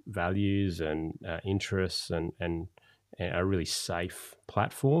values and interests and a really safe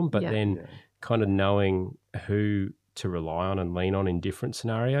platform. But then kind of knowing who to rely on and lean on in different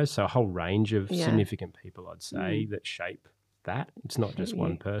scenarios. So a whole range of significant people, I'd say, that shape that. It's not just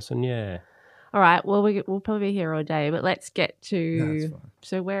one person. Yeah. All right. Well, we'll probably be here all day, but let's get to. No, that's fine.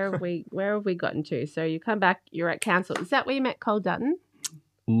 So where have we gotten to? So you come back. You're at council. Is that where you met Cole Dutton?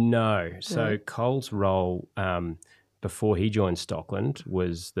 No. So Cole's role before he joined Stockland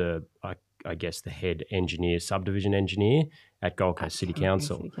was I guess the head engineer, subdivision engineer at Gold Coast City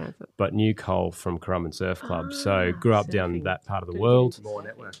Council, but knew Cole from Currumbin Surf Club. So grew up down that part of the world. More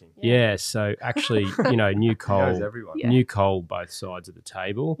networking. Yeah. So actually, you know, knew Cole, Knows everyone. knew Cole both sides of the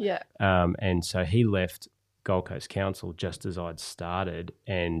table. Yeah. And so he left Gold Coast Council just as I'd started,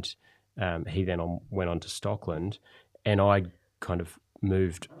 and he then went on to Stockland, and I kind of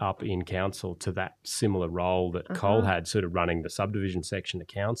moved up in council to that similar role that Cole had, sort of running the subdivision section of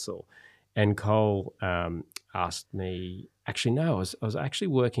council. And Cole asked me, actually, no, I was actually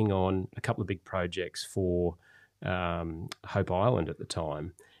working on a couple of big projects for Hope Island at the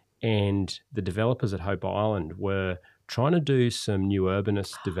time. And the developers at Hope Island were trying to do some new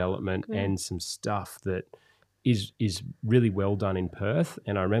urbanist development and some stuff that is really well done in Perth.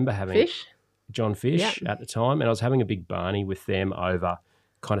 And I remember having John Fish at the time, and I was having a big barney with them over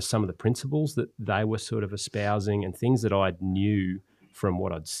kind of some of the principles that they were sort of espousing and things that I knew from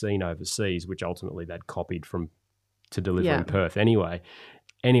what I'd seen overseas, which ultimately they'd copied to deliver in Perth anyway.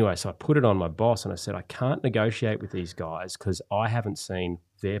 So I put it on my boss and I said, I can't negotiate with these guys because I haven't seen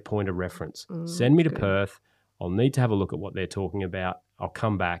their point of reference. Send me to Perth. I'll need to have a look at what they're talking about. I'll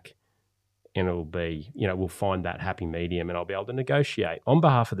come back and it'll be, you know, we'll find that happy medium and I'll be able to negotiate on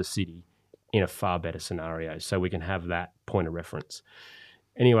behalf of the city in a far better scenario so we can have that point of reference.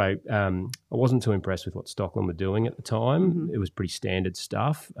 Anyway, I wasn't too impressed with what Stockland were doing at the time. It was pretty standard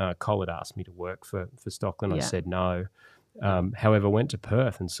stuff. Cole had asked me to work for Stockland. I said no. However, went to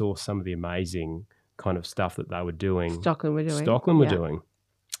Perth and saw some of the amazing kind of stuff that they were doing. Stockland were doing.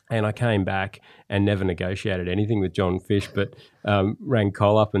 And I came back and never negotiated anything with John Fish, but rang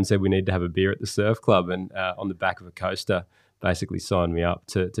Cole up and said we need to have a beer at the surf club, and on the back of a coaster basically signed me up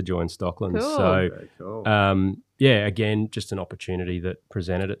to join Stockland. Cool. So, Very cool. again, just an opportunity that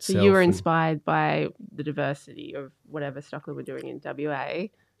presented itself. So you were inspired by the diversity of whatever Stockland were doing in WA,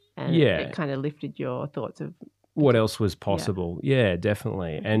 and it kind of lifted your thoughts of what else was possible. Yeah,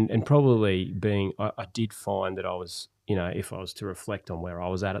 definitely. And probably I did find that I was, if I was to reflect on where I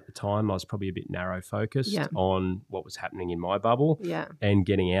was at the time, I was probably a bit narrow focused on what was happening in my bubble and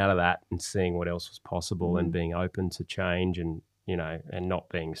getting out of that and seeing what else was possible and being open to change and, and not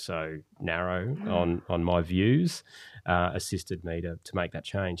being so narrow on my views assisted me to make that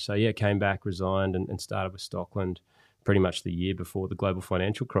change. So, came back, resigned and started with Stockland pretty much the year before the global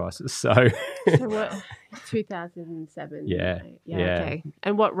financial crisis. So what, 2007? Yeah. Okay.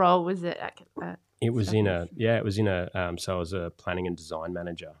 And what role was it at it was so I was a planning and design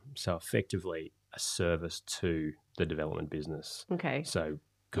manager. So effectively a service to the development business. Okay. So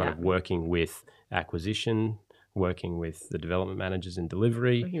kind of working with acquisition, working with the development managers in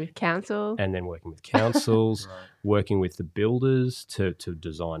delivery. Working with council. And then working with councils, working with the builders to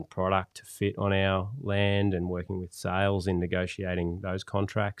design product to fit on our land and working with sales in negotiating those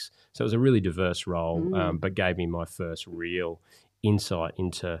contracts. So it was a really diverse role, but gave me my first real insight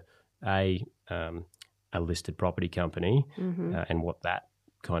into a listed property company and what that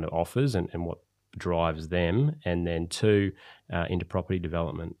kind of offers and what drives them, and then two, into property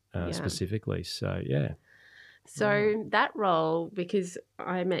development specifically. So, So that role, because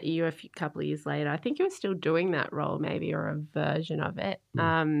I met you a couple of years later, I think you were still doing that role maybe, or a version of it.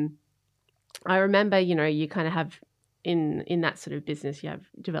 I remember, you kind of have in that sort of business, you have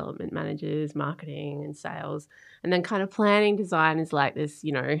development managers, marketing and sales, and then kind of planning design is like this,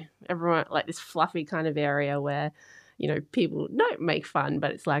 everyone like this fluffy kind of area where, people don't make fun, but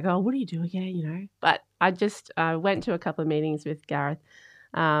it's like, oh, what do you do again, But I just went to a couple of meetings with Gareth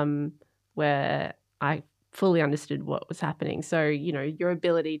where I fully understood what was happening. So, your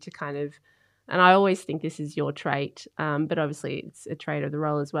ability to kind of, and I always think this is your trait, but obviously it's a trait of the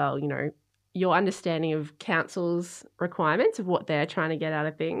role as well, your understanding of council's requirements of what they're trying to get out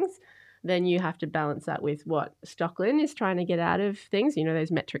of things, then you have to balance that with what Stockland is trying to get out of things.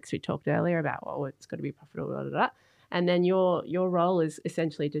 Those metrics we talked earlier about, it's got to be profitable, blah, blah, blah. And then your role is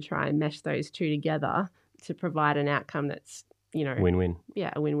essentially to try and mesh those two together to provide an outcome that's, win-win.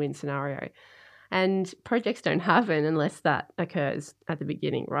 Yeah, a win-win scenario. And projects don't happen unless that occurs at the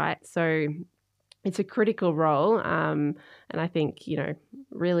beginning, right? So it's a critical role. And I think,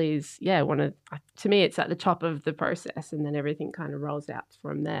 really is, to me, it's at the top of the process and then everything kind of rolls out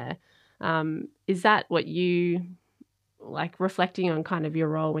from there. Is that what you, like reflecting on kind of your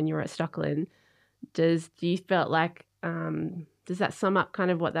role when you were at Stockland, do you felt like, does that sum up kind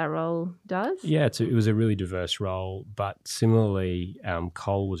of what that role does? Yeah, it was a really diverse role, but similarly,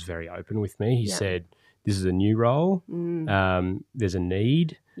 Cole was very open with me. He said, this is a new role. There's a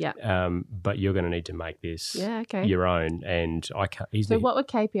need, but you're going to need to make this your own. And I can't. So what would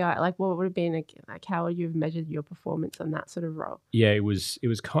KPI, like what would have been, like how would you have measured your performance on that sort of role? Yeah, it was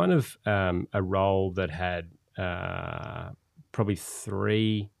kind of a role that had probably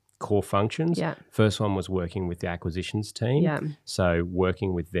three core functions. First one was working with the acquisitions team. So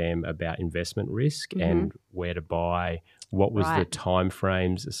working with them about investment risk and where to buy, what was the time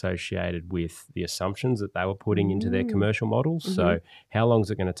frames associated with the assumptions that they were putting into their commercial models. So how long is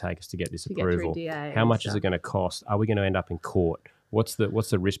it going to take us to get this approval? How much is it going to cost? Are we going to end up in court? What's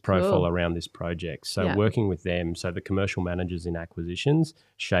the risk profile around this project? So working with them, so the commercial managers in acquisitions,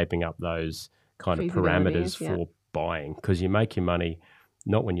 shaping up those kind of parameters for buying, because you make your money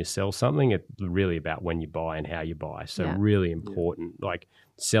not when you sell something, it's really about when you buy and how you buy. So really important, like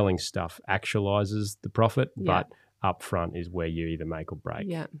selling stuff actualizes the profit, but upfront is where you either make or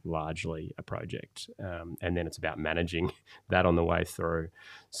break largely a project. And then it's about managing that on the way through.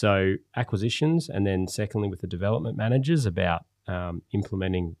 So acquisitions, and then secondly with the development managers about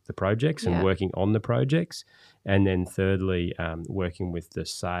implementing the projects and working on the projects. And then thirdly, working with the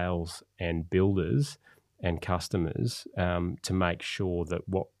sales and builders and customers to make sure that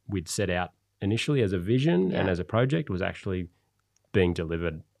what we'd set out initially as a vision and as a project was actually being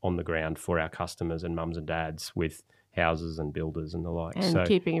delivered on the ground for our customers and mums and dads with houses and builders and the like. And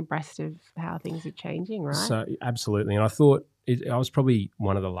keeping abreast of how things are changing, right? So absolutely. And I thought I was probably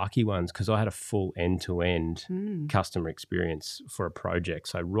one of the lucky ones because I had a full end-to-end customer experience for a project.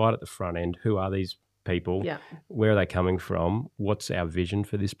 So right at the front end, who are these people, where are they coming from, what's our vision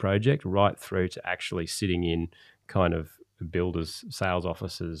for this project, right through to actually sitting in kind of builders, sales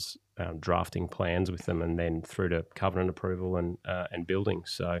officers, drafting plans with them, and then through to covenant approval and building.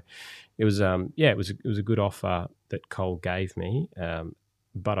 So it was it was a good offer that Cole gave me,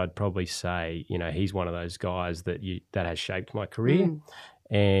 but I'd probably say he's one of those guys that has shaped my career.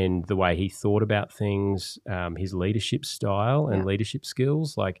 And the way he thought about things, his leadership style and leadership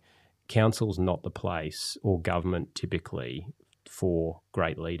skills, like council's not the place, or government typically, for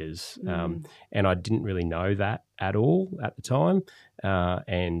great leaders. And I didn't really know that at all at the time.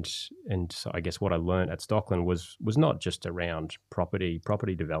 And so I guess what I learned at Stockland was not just around property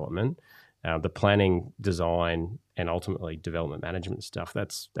development, the planning, design, and ultimately development management stuff.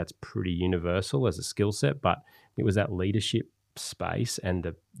 That's pretty universal as a skill set, but it was that leadership space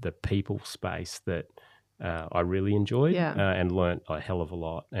and the people space that I really enjoyed and learnt a hell of a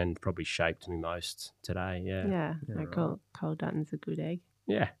lot, and probably shaped me most today. Yeah. Cole Dutton's a good egg.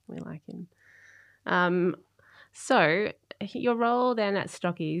 Yeah. We like him. So your role then at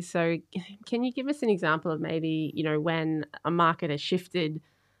Stockies, so can you give us an example of maybe, when a market has shifted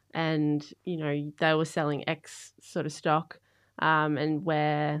and, they were selling X sort of stock, and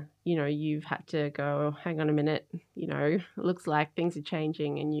where, you've had to go, hang on a minute, it looks like things are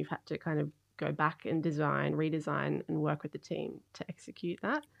changing, and you've had to kind of go back and redesign and work with the team to execute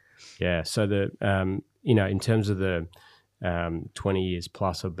that? Yeah. So in terms of the 20 years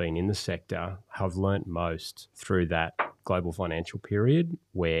plus I've been in the sector, I've learnt most through that global financial period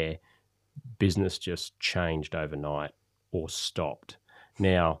where business just changed overnight or stopped.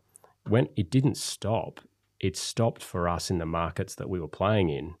 Now, when it didn't stop, it stopped for us in the markets that we were playing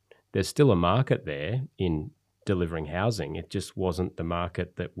in. There's still a market there in delivering housing. It just wasn't the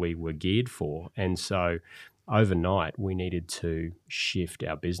market that we were geared for. And so overnight, we needed to shift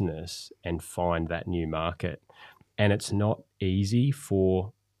our business and find that new market. And it's not easy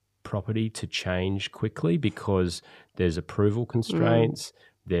for property to change quickly because there's approval constraints,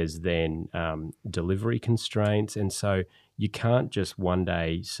 there's then delivery constraints. And so you can't just one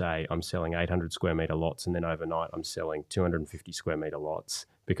day say, I'm selling 800 square metre lots, and then overnight I'm selling 250 square metre lots,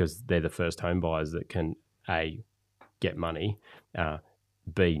 because they're the first home buyers that can A, get money,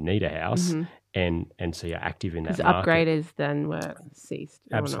 B, need a house, and so you're active in that market. Upgraders then were ceased.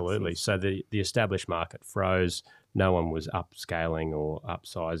 Absolutely. Ceased. So the established market froze. No one was upscaling or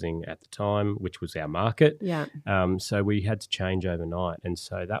upsizing at the time, which was our market. Yeah. So we had to change overnight. And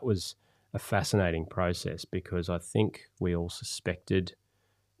so that was a fascinating process, because I think we all suspected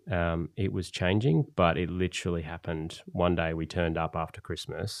it was changing, but it literally happened. One day we turned up after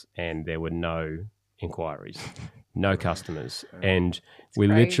Christmas and there were no inquiries, no customers. And we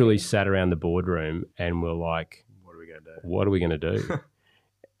literally sat around the boardroom and were like, what are we going to do?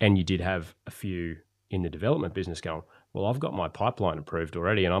 And you did have a few in the development business going, well, I've got my pipeline approved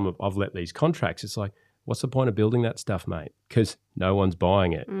already and I've let these contracts. It's like, what's the point of building that stuff, mate? Because no one's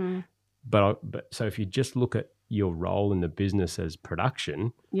buying it. But so if you just look at your role in the business as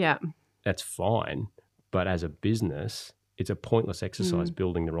production, that's fine. But as a business, it's a pointless exercise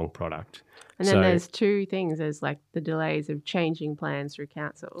building the wrong product. And then there's two things. There's like the delays of changing plans through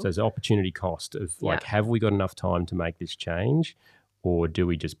council. So there's opportunity cost of like, have we got enough time to make this change, or do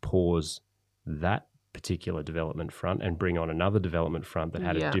we just pause that particular development front and bring on another development front that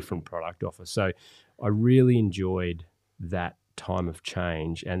had a different product offer? So I really enjoyed that time of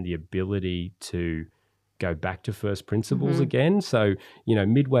change and the ability to go back to first principles again. So,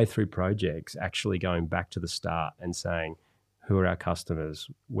 midway through projects, actually going back to the start and saying, who are our customers?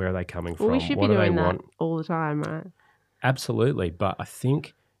 Where are they coming from? We should what be do they doing that want? all the time, right? Absolutely. But I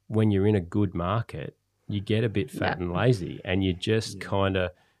think when you're in a good market, you get a bit fat and lazy, and you just kind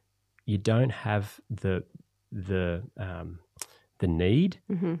of, you don't have the need,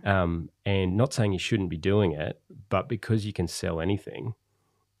 and not saying you shouldn't be doing it, but because you can sell anything,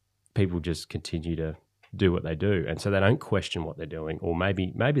 people just continue to do what they do, and so they don't question what they're doing, or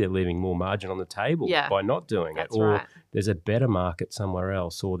maybe they're leaving more margin on the table by not doing it, or there's a better market somewhere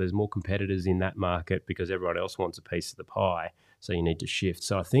else, or there's more competitors in that market because everyone else wants a piece of the pie, so you need to shift.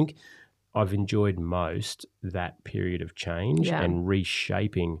 So I think I've enjoyed most that period of change and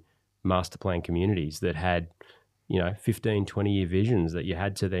reshaping master plan communities that had 15, 20-year visions that you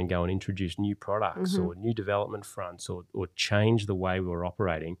had to then go and introduce new products or new development fronts or change the way we were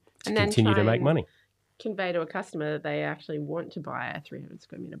operating to continue to make money. Convey to a customer that they actually want to buy a 300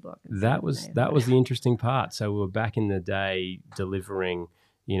 square metre block. That was the interesting part. So we were back in the day delivering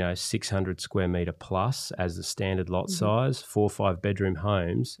 600 square metre plus as the standard lot size, 4 or 5 bedroom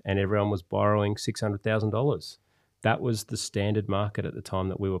homes, and everyone was borrowing $600,000. That was the standard market at the time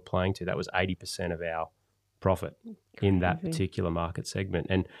that we were playing to. That was 80% of our profit in that particular market segment.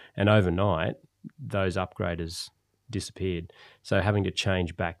 And overnight, those upgraders disappeared. So having to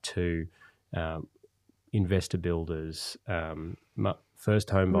change back to investor builders, first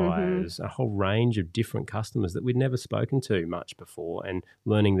home buyers, a whole range of different customers that we'd never spoken to much before, and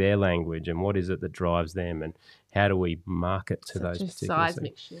learning their language and what is it that drives them and how do we market to those particular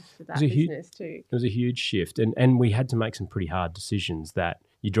seismic shift for that business too. It was a huge shift, and we had to make some pretty hard decisions that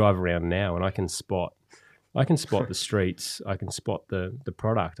you drive around now and I can spot I can spot the streets, I can spot the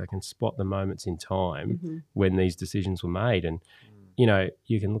product, I can spot the moments in time when these decisions were made. And, you know,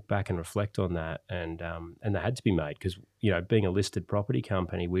 you can look back and reflect on that, and they had to be made because, you know, being a listed property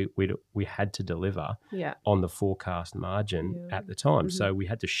company, we had to deliver on the forecast margin at the time. So we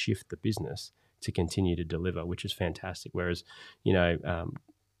had to shift the business to continue to deliver, which is fantastic. Whereas, you know,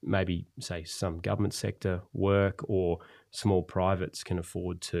 maybe say some government sector work or small privates can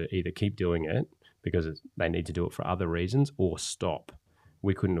afford to either keep doing it because they need to do it for other reasons or stop.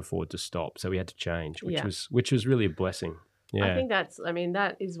 We couldn't afford to stop, so we had to change, which was really a blessing. Yeah. I think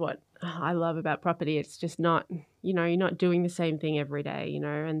that is what I love about property. It's just not, you know, you're not doing the same thing every day, you know,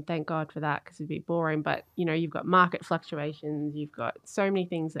 and thank God for that because it'd be boring. But, you know, you've got market fluctuations, you've got so many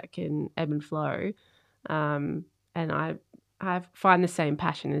things that can ebb and flow. And I find the same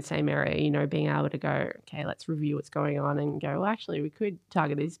passion in the same area, you know, being able to go, okay, let's review what's going on and go, well, actually, we could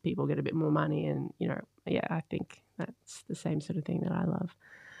target these people, get a bit more money. And, you know, I think that's the same sort of thing that I love.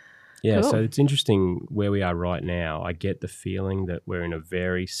 Yeah, Cool. So it's interesting where we are right now. I get the feeling that we're in a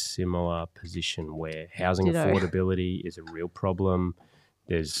very similar position where housing affordability is a real problem.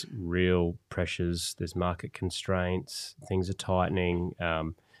 There's real pressures. There's market constraints. Things are tightening,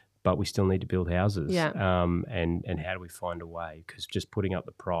 but we still need to build houses. Yeah. And how do we find a way? Because just putting up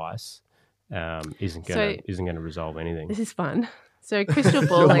the price isn't going to resolve anything. This is fun. So crystal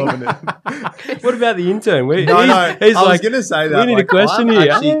balling. What about the intern? He's I was going to say that. We need a question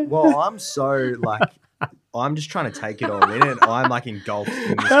here. I'm so like, I'm just trying to take it all in, and I'm like engulfed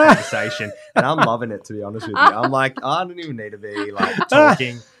in this conversation, and I'm loving it, to be honest with you. I'm like, I don't even need to be like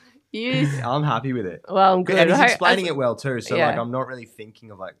talking. I'm happy with it. Well, I'm good. And he's explaining it well too. So like, I'm not really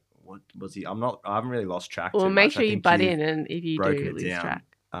thinking of like, what was he? I haven't really lost track. Well, too make much. sure you butt in, and if you broken do it lose down, track.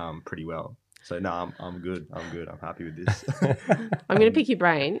 pretty well. So no, I'm good. I'm happy with this. I'm going to pick your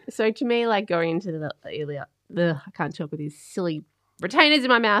brain. So to me, like going into the I can't talk with these silly retainers in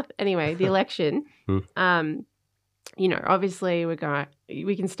my mouth. Anyway, the election. You know, obviously we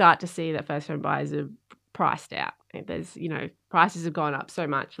can start to see that first home buyers are priced out. There's, you know, prices have gone up so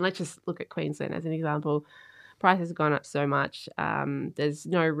much. And let's just look at Queensland as an example. Prices have gone up so much. There's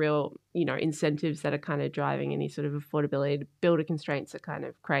no real, you know, incentives that are kind of driving any sort of affordability. Builder constraints are kind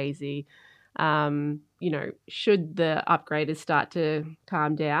of crazy. You know, should the upgraders start to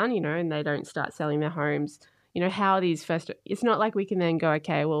calm down, you know, and they don't start selling their homes, you know, how are these it's not like we can then go,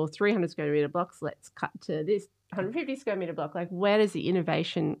 okay, well, 300 square meter blocks, let's cut to this 150 square meter block. Like, where is the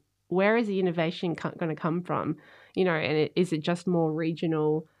innovation going to come from? You know, and is it just more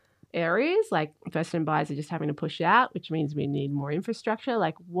regional areas? Like first home buyers are just having to push out, which means we need more infrastructure.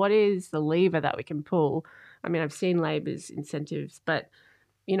 Like, what is the lever that we can pull? I mean, I've seen Labor's incentives, but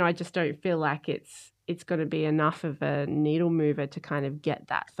you know, I just don't feel like it's going to be enough of a needle mover to kind of get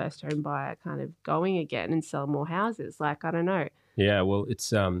that first home buyer kind of going again and sell more houses. Like, I don't know. Yeah, well,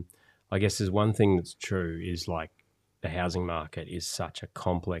 it's I guess there's one thing that's true is like the housing market is such a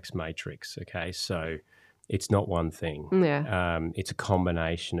complex matrix. Okay, so it's not one thing. Yeah. It's a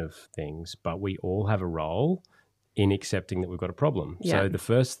combination of things, but we all have a role in accepting that we've got a problem. Yeah. So the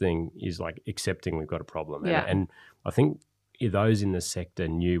first thing is like accepting we've got a problem. Yeah. And I think those in the sector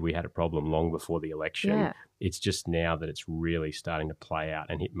knew we had a problem long before the election. Yeah. It's just now that it's really starting to play out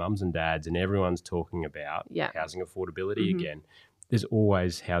and hit mums and dads, and everyone's talking about housing affordability again. There's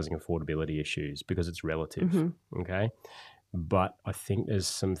always housing affordability issues because it's relative, okay? But I think there's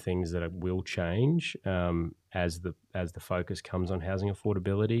some things that will change as the focus comes on housing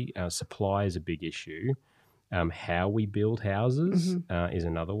affordability. Supply is a big issue. How we build houses is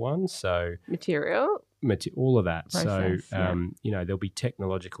another one. So all of that. Process, so, you know, there'll be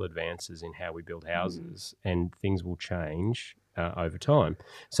technological advances in how we build houses and things will change over time.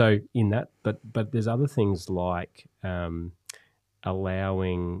 So in that, but there's other things like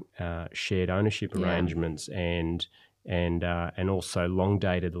allowing shared ownership arrangements and also long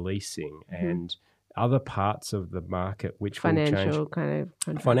dated leasing and other parts of the market which will change.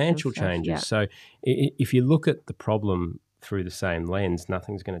 Financial changes. Yeah. So if you look at the problem through the same lens,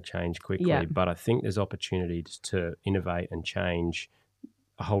 nothing's going to change quickly. Yeah. But I think there's opportunities to innovate and change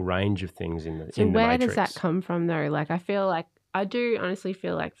a whole range of things in the matrix. So where does that come from though? Like I do honestly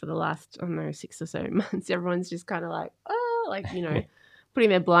feel like for the last, 6 or so months, everyone's just kind of like, putting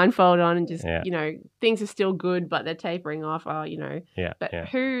their blindfold on and just, things are still good, but they're tapering off.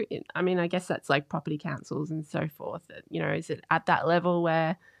 Who, I guess that's like property councils and so forth. Is it at that level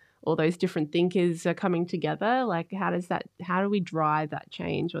where all those different thinkers are coming together? Like, how do we drive that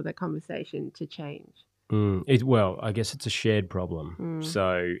change or the conversation to change? Well, I guess it's a shared problem.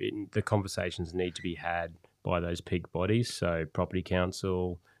 So the conversations need to be had by those peak bodies. So Property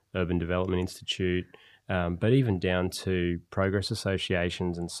Council, Urban Development Institute, but even down to progress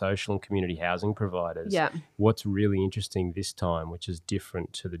associations and social and community housing providers. Yeah. What's really interesting this time, which is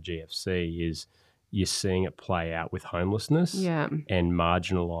different to the GFC, is you're seeing it play out with homelessness Yeah. and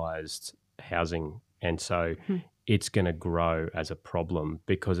marginalised housing. And so it's going to grow as a problem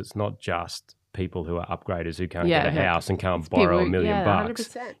because it's not just people who are upgraders who can't get a house and can't borrow $1 million bucks.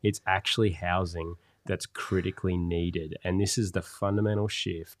 100%. It's actually housing that's critically needed. And this is the fundamental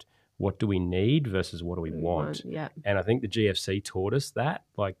shift. What do we need versus what do we want? Yeah. And I think the GFC taught us that.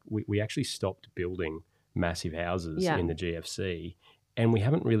 Like we actually stopped building massive houses in the GFC and we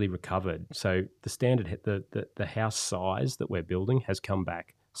haven't really recovered. So the standard, the house size that we're building has come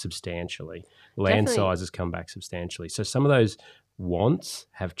back substantially. Land size has come back substantially. So some of those wants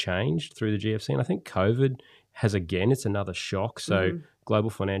have changed through the GFC. And I think COVID has, again, it's another shock. So global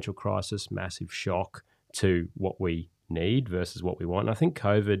financial crisis, massive shock to what we need versus what we want. And I think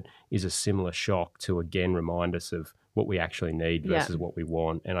COVID is a similar shock to, again, remind us of what we actually need versus what we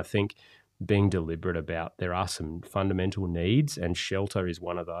want. And I think being deliberate about there are some fundamental needs and shelter is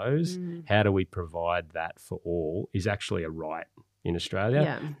one of those. How do we provide that for all is actually a right in Australia.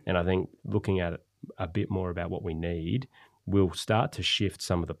 Yeah. And I think looking at it a bit more about what we need, we'll start to shift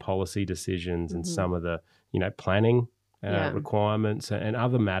some of the policy decisions and some of the, planning requirements and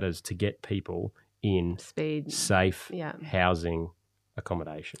other matters to get people in safe housing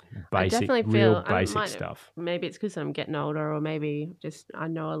accommodation. Basic, real basic stuff. Maybe it's because I'm getting older or maybe just I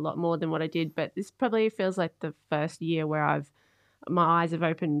know a lot more than what I did, but this probably feels like the first year where my eyes have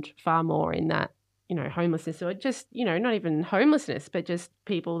opened far more in that, homelessness or just, not even homelessness, but just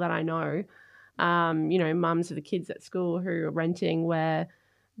people that I know, mums with the kids at school who are renting where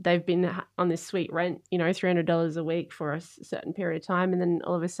they've been on this sweet rent, $300 a week for a certain period of time. And then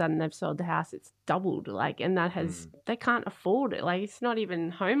all of a sudden they've sold the house. It's doubled. And that they can't afford it. It's not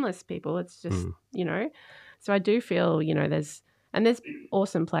even homeless people. It's just, so I do feel, there's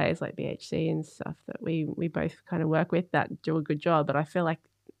awesome players like BHC and stuff that we both kind of work with that do a good job. But I feel like,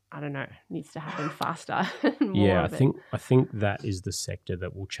 I don't know, it needs to happen faster. I think that is the sector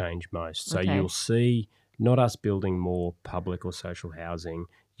that will change most. So you'll see not us building more public or social housing.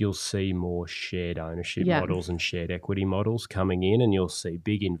 You'll see more shared ownership models and shared equity models coming in, and you'll see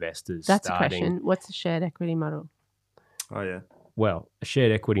big investors That's starting. a question. What's a shared equity model? Oh, yeah. Well, a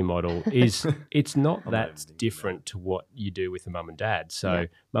shared equity model is it's not that different to what you do with a mum and dad. So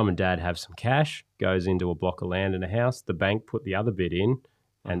mum and dad have some cash, goes into a block of land and a house. The bank put the other bit in,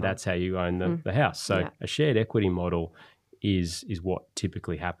 and that's how you own the house. So a shared equity model is what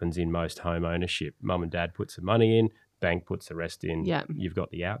typically happens in most home ownership. Mum and dad put some money in, bank puts the rest in. Yeah. You've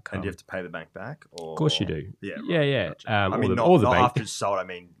got the outcome. And you have to pay the bank back? Or... Of course you do. Yeah. Right. Yeah. Gotcha. I mean, not after it's sold. I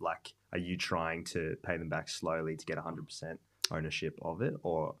mean, are you trying to pay them back slowly to get 100% ownership of it?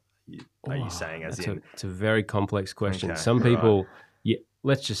 Or are you saying it's a very complex question. Okay. Some people...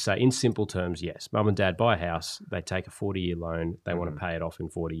 Let's just say in simple terms, yes. Mum and dad buy a house, they take a 40-year loan, they want to pay it off in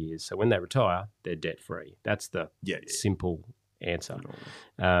 40 years. So when they retire, they're debt-free. That's the simple answer.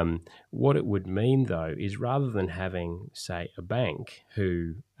 What it would mean, though, is rather than having, say, a bank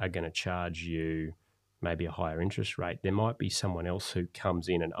who are going to charge you maybe a higher interest rate, there might be someone else who comes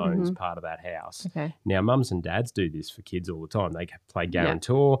in and owns part of that house. Okay. Now, mums and dads do this for kids all the time. They play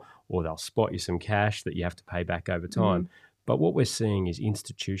guarantor or they'll spot you some cash that you have to pay back over time. But what we're seeing is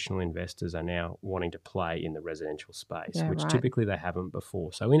institutional investors are now wanting to play in the residential space, which typically they haven't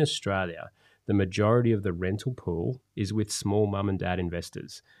before. So in Australia, the majority of the rental pool is with small mum and dad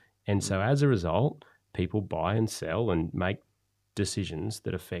investors. And so as a result, people buy and sell and make decisions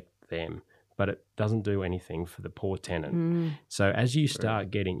that affect them, but it doesn't do anything for the poor tenant. So as you start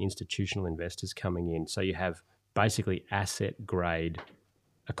getting institutional investors coming in, so you have basically asset grade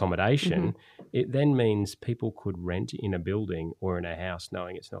accommodation, it then means people could rent in a building or in a house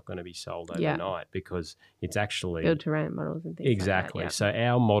knowing it's not going to be sold overnight because it's actually build to rent models and things exactly. like that. So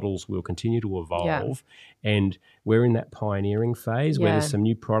our models will continue to evolve and we're in that pioneering phase where there's some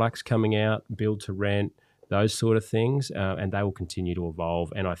new products coming out, build to rent, those sort of things, and they will continue to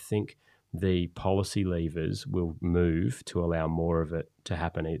evolve. And I think the policy levers will move to allow more of it to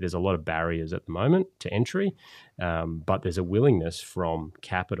happen. There's a lot of barriers at the moment to entry, but there's a willingness from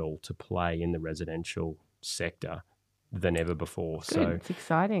capital to play in the residential sector than ever before. Good. So it's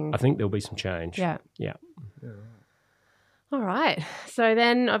exciting. I think there'll be some change. Yeah. All right. So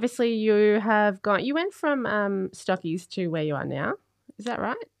then obviously you went from Stockies to where you are now. Is that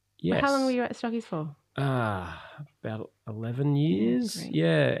right? Yes. How long were you at Stockies for? About 11 years.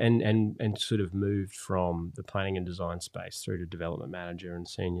 And sort of moved from the planning and design space through to development manager and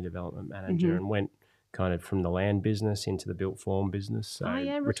senior development manager and went kind of from the land business into the built form business. So Oh,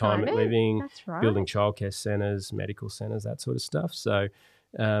 yeah, retirement living, That's right. building childcare centres, medical centres, that sort of stuff. So,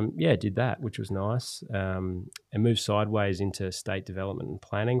 did that, which was nice. And moved sideways into state development and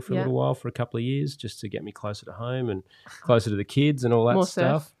planning for a Yeah. little while, for a couple of years, just to get me closer to home and closer to the kids and all that More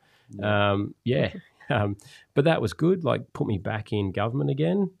stuff. Yeah. But that was good, like put me back in government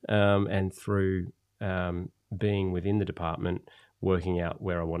again, and through being within the department, working out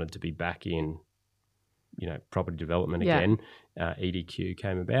where I wanted to be back in, property development Yeah. again. EDQ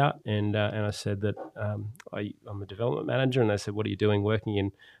came about, and I said that I'm a development manager, and they said, "What are you doing working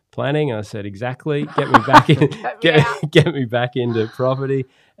in planning?" And I said, "Exactly, get me back in, get me back into property."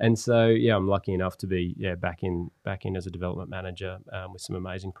 And so, I'm lucky enough to be back in as a development manager with some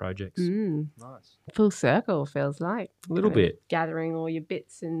amazing projects. Nice. Full circle, feels like. A little Kind of bit, gathering all your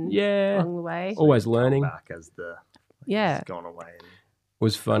bits and yeah. along the way. Always Come learning. back as the Yeah. gone away. And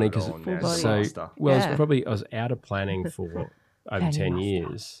Was funny because got it Full on body. so stuff. well, Yeah. I was out of planning for over Planning 10 master.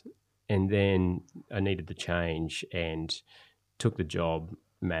 years, and then I needed the change and took the job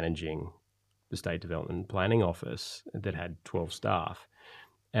managing the state development and planning office that had 12 staff.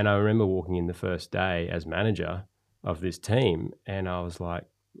 And I remember walking in the first day as manager of this team, and I was like,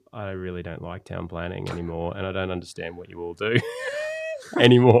 I really don't like town planning anymore, and I don't understand what you all do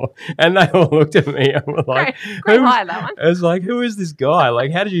anymore. And they all looked at me and were like, Great "Who's-" hire, that one. I was like, who is this guy?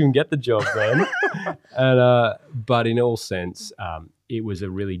 Like, how did you even get the job then? And but in all sense, it was a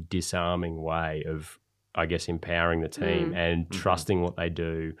really disarming way of, I guess, empowering the team and trusting what they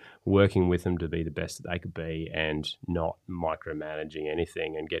do, working with them to be the best that they could be, and not micromanaging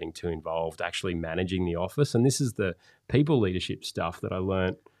anything and getting too involved, actually managing the office. And this is the people leadership stuff that I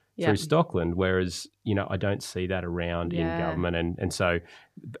learnt through Stockland, whereas, I don't see that around in government. And so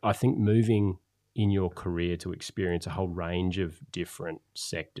I think moving in your career to experience a whole range of different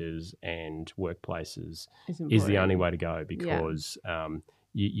sectors and workplaces is the only way to go, because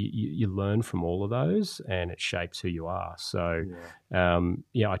you learn from all of those, and it shapes who you are. So,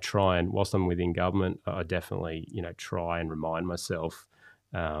 I try, and whilst I'm within government, I definitely, try and remind myself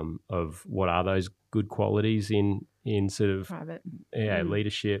of what are those good qualities in sort of Private.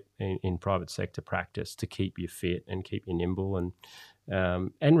 leadership in private sector practice to keep you fit and keep you nimble,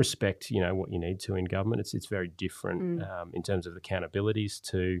 and respect, what you need to in government. It's very different in terms of accountabilities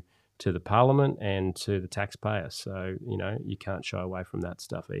to the parliament and to the taxpayer. So, you can't shy away from that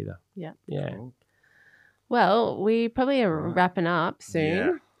stuff either. Yeah. Yeah. Well, we probably are wrapping up soon.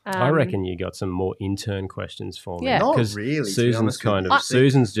 Yeah. I reckon you got some more intern questions for me. Yeah. Not Because really, to be Susan's honest with you.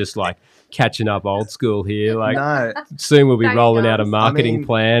 Susan's just like catching up old school here. Like, No, soon we'll be No, you rolling out a guys. marketing I mean-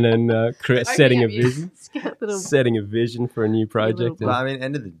 plan and setting a vision. Little, Setting a vision for a new project. little- but I mean,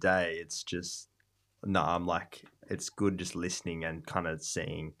 end of the day, it's just I'm like, it's good just listening and kind of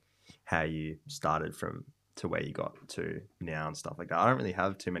seeing how you started from to where you got to now and stuff like that. I don't really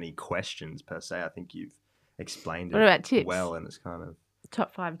have too many questions per se. I think you've explained What it about tips? well, and it's kind of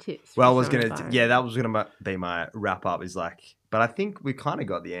top 5 tips. well. I for was someone gonna buying. that was gonna be my wrap up. Is like, but I think we kind of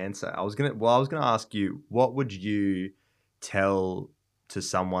got the answer. I was gonna ask you, what would you tell to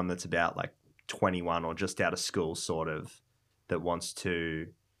someone that's about like 21 or just out of school, sort of, that wants to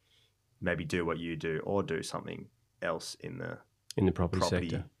maybe do what you do or do something else in the property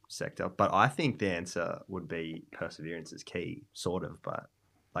sector. But I think the answer would be perseverance is key, sort of. But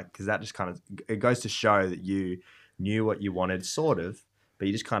like, because that just kind of, it goes to show that you knew what you wanted, sort of, but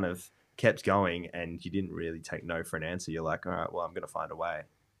you just kind of kept going, and you didn't really take no for an answer. You're like, all right, well, I'm going to find a way,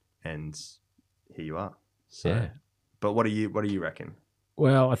 and here you are. So, Yeah. But what do you reckon?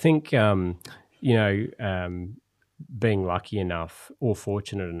 Well, I think being lucky enough or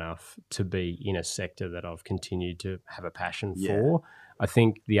fortunate enough to be in a sector that I've continued to have a passion for, I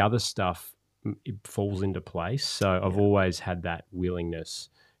think the other stuff, it falls into place. So I've always had that willingness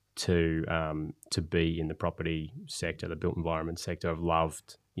to be in the property sector, the built environment sector. I've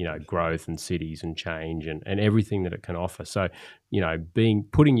loved, growth and cities and change and everything that it can offer. So,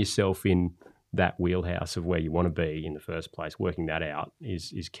 putting yourself in that wheelhouse of where you want to be in the first place, working that out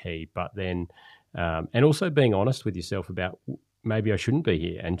is key. But then, and also being honest with yourself about maybe I shouldn't be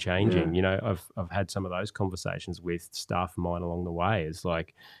here and changing. I've had some of those conversations with staff of mine along the way. It's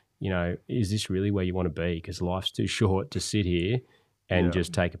like, is this really where you want to be? Because life's too short to sit here and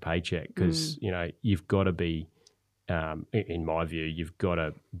just take a paycheck. Because you've got to be, in my view, you've got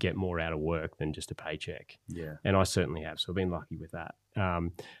to get more out of work than just a paycheck. Yeah. And I certainly have. So I've been lucky with that.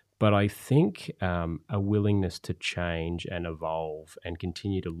 But I think a willingness to change and evolve and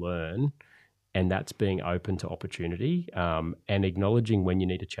continue to learn, and that's being open to opportunity and acknowledging when you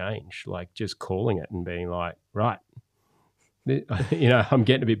need to change, like just calling it and being like, right, I'm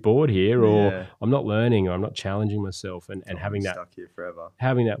getting a bit bored here, or Yeah. I'm not learning, or I'm not challenging myself, and Don't wanna having be that stuck here forever.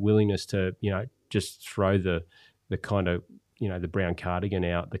 willingness to, just throw the kind of, the brown cardigan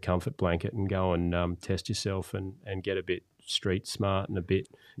out, the comfort blanket, and go and test yourself and get a bit street smart and a bit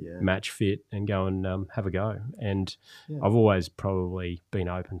Yeah. match fit and go and have a go. And Yeah. I've always probably been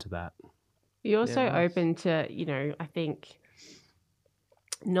open to that. You're also nice. open to, I think,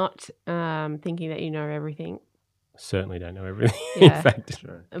 not thinking that you know everything, Certainly don't know everything. Yeah. In fact,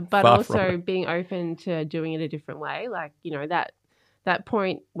 Sure. but Far from also being open to doing it a different way. Like, that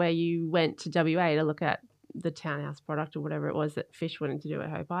point where you went to WA to look at the townhouse product or whatever it was that Fish wanted to do at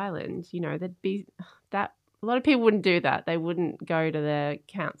Hope Island, there'd be that. A lot of people wouldn't do that. They wouldn't go to their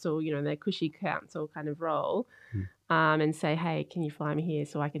council, their cushy council kind of role, and say, "Hey, can you fly me here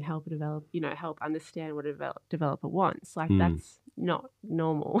so I can help help understand what a developer wants?" Like that's not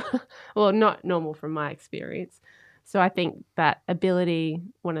normal. Well, not normal from my experience. So I think that ability,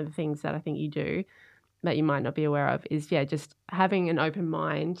 one of the things that I think you do that you might not be aware of is, just having an open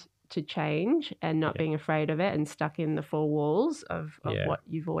mind to change and not being afraid of it and stuck in the four walls of what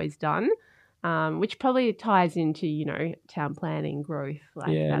you've always done, which probably ties into, town planning, growth, like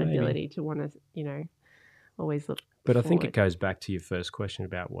that maybe. ability to want to, always look But I think it forward. goes back to your first question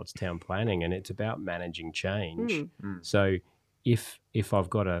about what's town planning, and it's about managing change. Mm. So if I've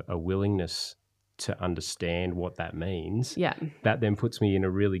got a willingness to understand what that means, Yeah. that then puts me in a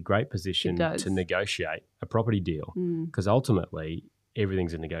really great position does. to negotiate a property deal, because ultimately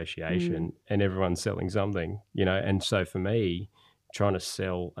everything's a negotiation and everyone's selling something, and so for me, trying to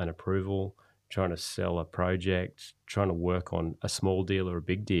sell an approval, trying to sell a project, trying to work on a small deal or a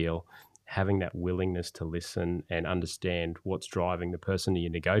big deal, having that willingness to listen and understand what's driving the person you're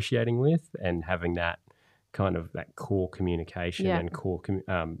negotiating with, and having that kind of that core communication and core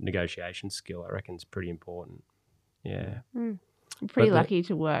negotiation skill, I reckon is pretty important. Yeah. I'm pretty But lucky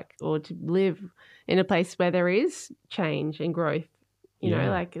to work or to live in a place where there is change and growth.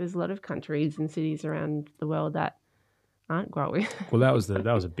 Like there's a lot of countries and cities around the world that aren't growing. Well, that was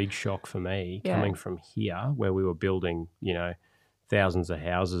a big shock for me coming from here, where we were building, thousands of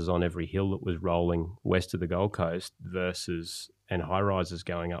houses on every hill that was rolling west of the Gold Coast, and high rises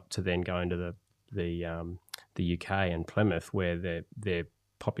going up to then going to the UK and Plymouth, where their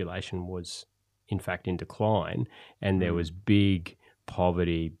population was in fact in decline, and there was big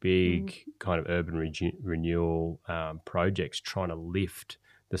poverty, big kind of urban renewal projects trying to lift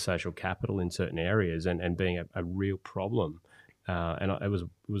the social capital in certain areas, and being a real problem. It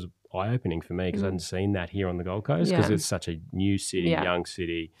was eye-opening for me, because I hadn't seen that here on the Gold Coast, because it's such a new city, young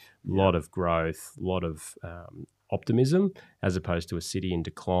city, lot of growth, lot of optimism, as opposed to a city in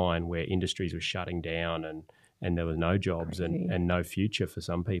decline where industries were shutting down and there was no jobs and no future for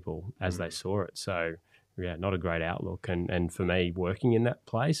some people as they saw it. So, not a great outlook. And for me, working in that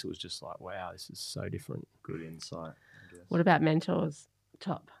place, it was just like, wow, this is so different. Good insight, I guess. What about mentors?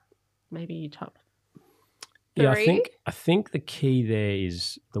 Maybe you top 3? Yeah, I think the key there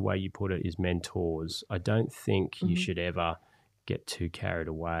is the way you put it is mentors. I don't think you should ever get too carried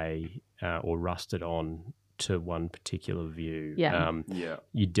away or rusted on to one particular view.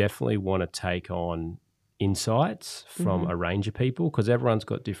 You definitely want to take on insights from a range of people, because everyone's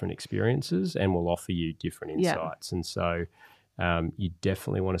got different experiences and will offer you different insights. And so you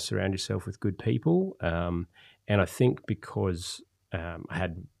definitely want to surround yourself with good people. And I think because I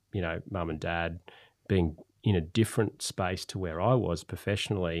had, mum and dad being in a different space to where I was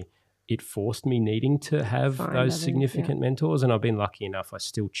professionally, it forced me needing to have Find those others, significant mentors. And I've been lucky enough, I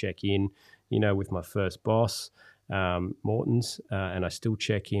still check in, with my first boss, Morton's, and I still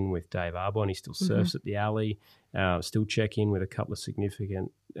check in with Dave Arbon. He still surfs at the Alley. Still check in with a couple of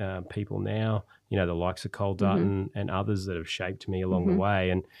significant people now, the likes of Cole Dutton and others that have shaped me along the way.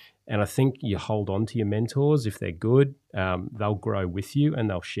 And I think you hold on to your mentors. If they're good, they'll grow with you and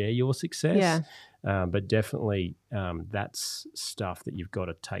they'll share your success. But definitely that's stuff that you've got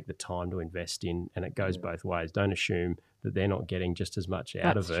to take the time to invest in, and it goes both ways. Don't assume that they're not getting just as much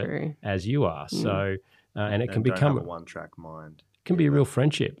out of it as you are. So, and it can become a one-track mind. It can be a real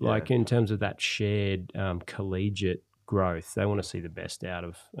friendship, like in terms of that shared collegiate growth. They want to see the best out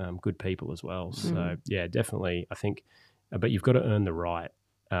of good people as well. So, yeah, definitely, I think, but you've got to earn the right.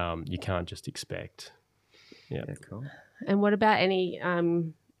 You can't just expect. Yeah, cool. And what about any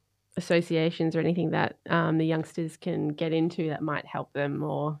associations or anything that the youngsters can get into that might help them,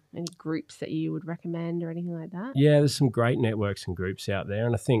 or any groups that you would recommend or anything like that? Yeah, there's some great networks and groups out there,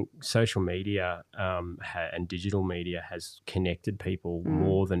 and I think social media and digital media has connected people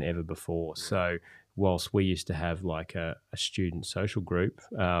more than ever before. So whilst we used to have like a student social group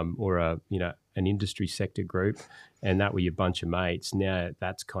or an industry sector group, and that were your bunch of mates, now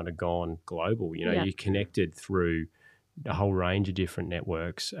that's kind of gone global. Yeah. You're connected through a whole range of different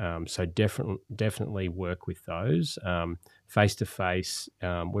networks. So definitely work with those. Face to face,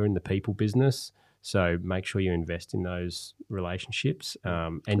 we're in the people business, so make sure you invest in those relationships.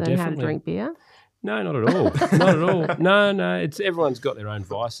 And Learn definitely how to drink beer. No, not at all. Not at all. No. It's everyone's got their own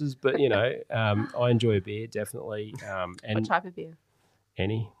vices, but I enjoy a beer definitely. And What type of beer?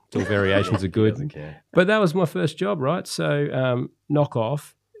 any, it's all variations are He good. doesn't care. But that was my first job, right? So knock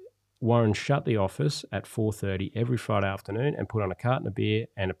off. Warren shut the office at 4:30 every Friday afternoon and put on a carton of beer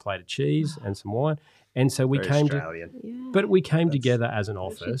and a plate of cheese and some wine. And so we Very came Australian. Yeah. but we came together as an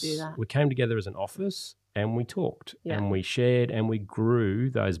We should office. do that. We came together as an office and we talked Yeah. and we shared and we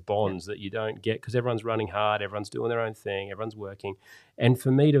grew those bonds that you don't get because everyone's running hard, everyone's doing their own thing, everyone's working. And for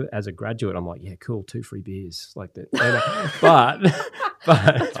me as a graduate, I'm like, yeah, cool, 2 free beers like that.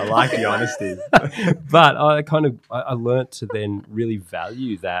 But I like the honesty. but I learnt to then really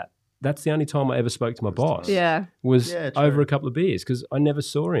value that. That's the only time I ever spoke to my boss. Yeah. Was Yeah, true. over a couple of beers because I never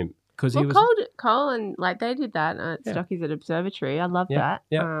saw him because Well, he was. Cole and like they did that at Yeah. Stockies at Observatory. I love Yeah, that.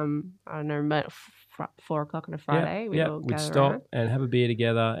 yeah. I don't know, about 4 o'clock on a Friday. We'd gather stop around. and have a beer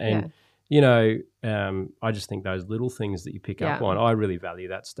together, and I just think those little things that you pick up Yeah. on, I really value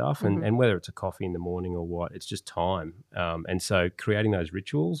that stuff, Mhm. and whether it's a coffee in the morning or what, it's just time, and so creating those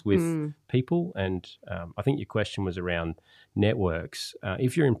rituals with Mm. people, and I think your question was around networks.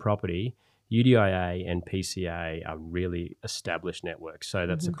 If you're in property, UDIA and PCA are really established networks. So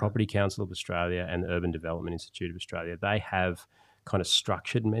that's the Property Council of Australia and the Urban Development Institute of Australia. They have kind of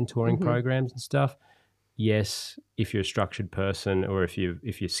structured mentoring Mhm. programs and stuff. Yes, if you're a structured person or if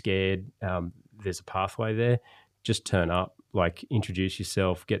you're scared, there's a pathway there. Just turn up, like introduce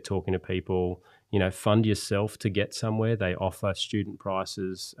yourself, get talking to people. Fund yourself to get somewhere. They offer student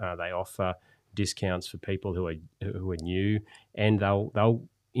prices. They offer discounts for people who are new, and they'll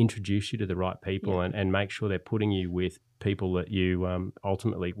introduce you to the right people and make sure they're putting you with people that you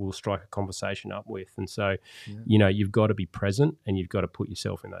ultimately will strike a conversation up with. And so, you've got to be present and you've got to put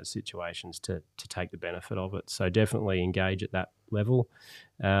yourself in those situations to take the benefit of it. So definitely engage at that level.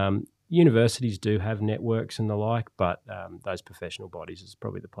 Universities do have networks and the like, but those professional bodies is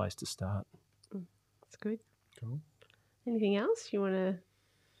probably the place to start. That's good. Cool. Anything else you want to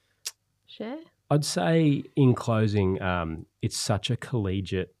share? I'd say in closing, it's such a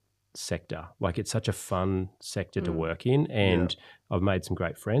collegiate sector. Like it's such a fun sector to work in, and I've made some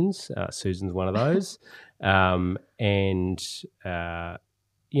great friends. Susan's one of those,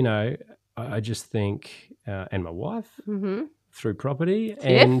 I just think, and my wife through property,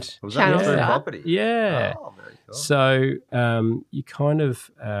 and Was Channel that through Star. property? yeah. Oh, very cool. So you kind of,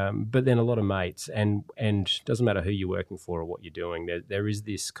 but then a lot of mates, and doesn't matter who you're working for or what you're doing. There is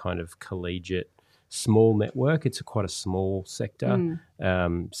this kind of collegiate small network. It's quite a small sector,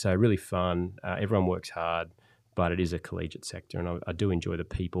 so really fun. Everyone works hard, but it is a collegiate sector, and I do enjoy the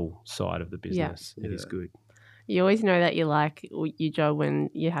people side of the business. It is good. You always know that you like your job when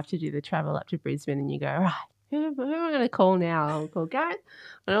you have to do the travel up to Brisbane and you go, right, who am I going to call now? I'll call Gareth.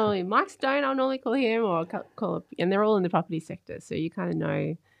 Mike Stone, I'll normally call him, or I'll call up. And they're all in the property sector. So you kind of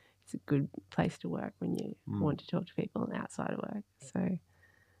know it's a good place to work when you want to talk to people outside of work. So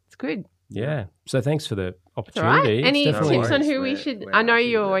it's good. Yeah. So thanks for the All opportunity. right. Any It's tips definitely- on who we We're- should? we're I know happy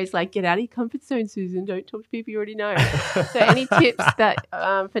you're with it. always like, get out of your comfort zone, Susan. Don't talk to people you already know. So any tips that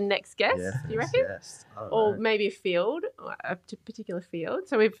for next guest, do you reckon? Yes. I don't Or know. maybe a field, a particular field.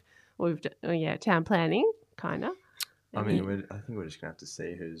 So we've town planning, kind of. I think we're just gonna have to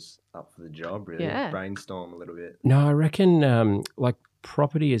see who's up for the job. Really, Yeah. brainstorm a little bit. No, I reckon like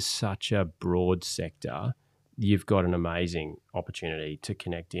property is such a broad sector. You've got an amazing opportunity to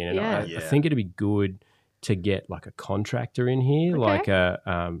connect in, and I Yeah. think it'd be good to get like a contractor in here, Okay. like a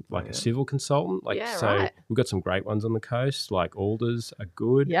Yeah. civil consultant. Like Yeah, so, right. we've got some great ones on the coast. Like Alders are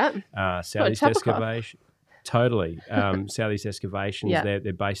good. Yep. Southeast Tuppercroft. Excavation, totally. Southeast Excavations. Yeah.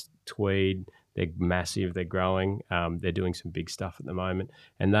 They're based Tweed. They're massive. They're growing. They're doing some big stuff at the moment,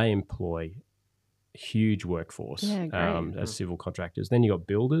 and they employ huge workforce Yeah, great. as civil contractors. Then you got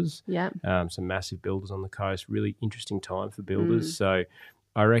builders. Yep. Some massive builders on the coast. Really interesting time for builders. So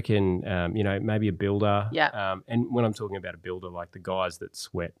I reckon, maybe a builder. Yeah. And when I'm talking about a builder, like the guys that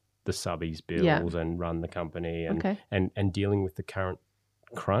sweat the subbies bills Yeah. and run the company and, Okay. and dealing with the current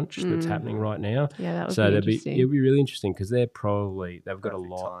crunch that's happening right now. Yeah, that would So be it'd interesting. be really interesting because they've got Perfect a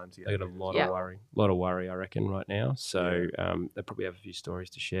lot. time to get They've got a in as lot well. of worry, I reckon, right now. So they probably have a few stories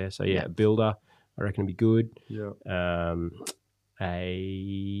to share. So yeah, Yeah. a builder, I reckon, would be good. Yeah.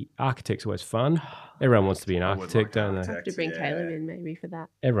 a architect's always fun. Everyone wants to be an I would architect, like don't they? architect. Have to bring Yeah. Caleb in maybe for that.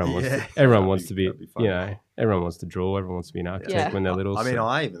 Everyone wants Yeah. to. Everyone That'd wants be- to be. that'd be fun. You know, everyone wants to draw. Everyone wants to be an architect Yeah. when they're little. I mean, so-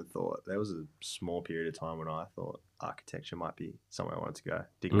 I even thought there was a small period of time when I thought architecture might be somewhere I wanted to go.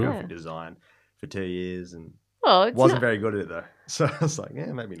 Did Mm. graphic design for 2 years and Well, it's wasn't not, very good at it though. So I was like,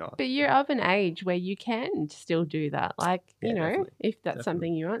 yeah, maybe not. but you're of an age where you can still do that. Like, Yeah, you know, definitely. if that's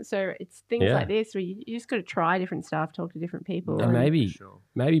something you want. So it's things Yeah. like this where you just got to try different stuff, talk to different people. And maybe Sure.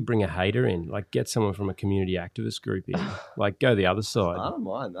 maybe bring a hater in, like get someone from a community activist group in, like go the other I side. don't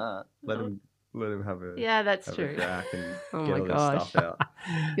mind that. Let him have a Yeah, that's have true. a crack and Oh get my all gosh. this stuff out.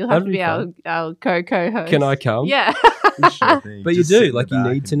 You'll have That'd to be fun. our co-host. Can I come? Yeah. But you do, like you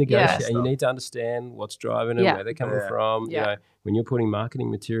need to negotiate Yeah. and you need to understand what's driving them, Yeah. where they're coming Yeah. from. Yeah. You know, when you're putting marketing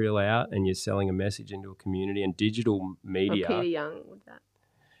material out and you're selling a message into a community and digital media, Peter Young with that.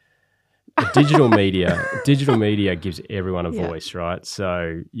 digital media gives everyone a Yeah. voice, right?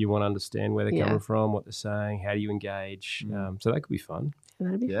 So you want to understand where they're Yeah. coming from, what they're saying, how do you engage? So that could be fun.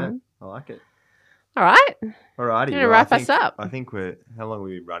 That'd be Yeah, fun. I like it. All right. Alrighty. Gonna wrap I us think- up. I think how long have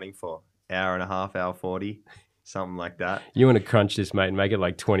we been running for? Hour and a half, hour 40, something like that. You want to crunch this, mate, and make it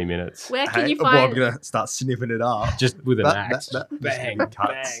like 20 minutes. Where can you Well, I'm find? gonna start snipping it up. Just with an That- axe. that- that- bang, just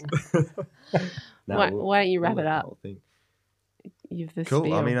cuts. bang. No, Why don't you wrap we'll it let the up? whole thing. You've the Cool. I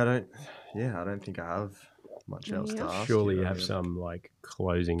spiel. mean, I don't think I have much else to Yeah. ask. Surely you I have mean, some like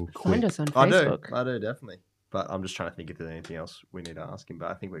closing Find quick. us on I do. Facebook. I do definitely. But I'm just trying to think if there's anything else we need to ask him.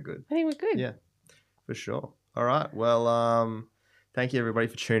 But I think we're good. I think we're good. Yeah, for sure. All right. Well, thank you everybody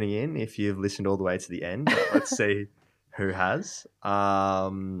for tuning in. If you've listened all the way to the end, let's see who has.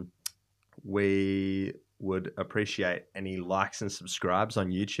 We would appreciate any likes and subscribes on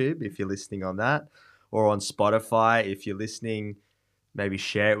YouTube if you're listening on that, or on Spotify if you're listening. Maybe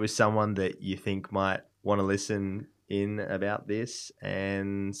share it with someone that you think might want to listen in about this,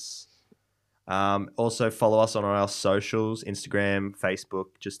 and also follow us on our socials, Instagram, Facebook,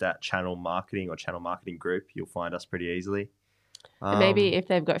 just at Channel Marketing or Channel Marketing Group. You'll find us pretty easily. And maybe if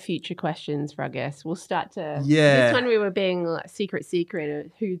they've got future questions for our guests, we'll start to. Yeah. This one we were being like, secret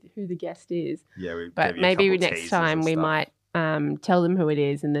of who the guest is. yeah, we But gave you a maybe couple next teasers time and we stuff. might tell them who it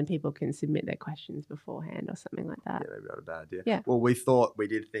is, and then people can submit their questions beforehand or something like that. Yeah, maybe not a bad idea. Yeah. Well, we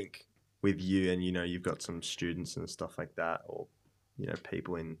did think with you, and you've got some students and stuff like that, or younger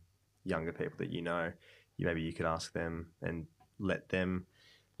people that maybe you could ask them and let them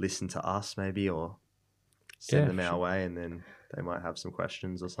listen to us, maybe, or send Yeah, them our sure. way, and then they might have some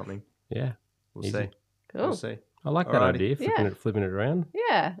questions or something. Yeah. We'll Easy. see. Cool. We'll see. I like that Alrighty. idea, flipping it around.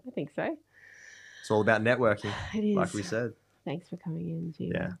 Yeah, I think so. It's all about networking, It is. like we said. Thanks for coming in,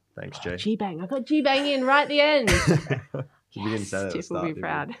 G. Yeah. Thanks, Jay. G-Bang. I got G-Bang in right at the end. You didn't say that at the Tiff will start, be did you?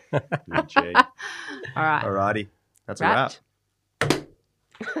 proud. Yeah, Jay. All right. Alrighty. That's a wrap. Wrapped.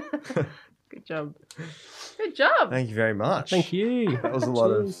 Good job. Good job. Thank you very much. Thank you. That was a lot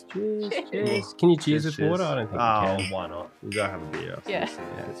of. Cheers. Can you cheers with water? I don't think you Oh, can. why not? We'll go have a beer. Yeah.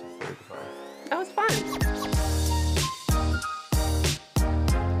 Get some food. That was fun.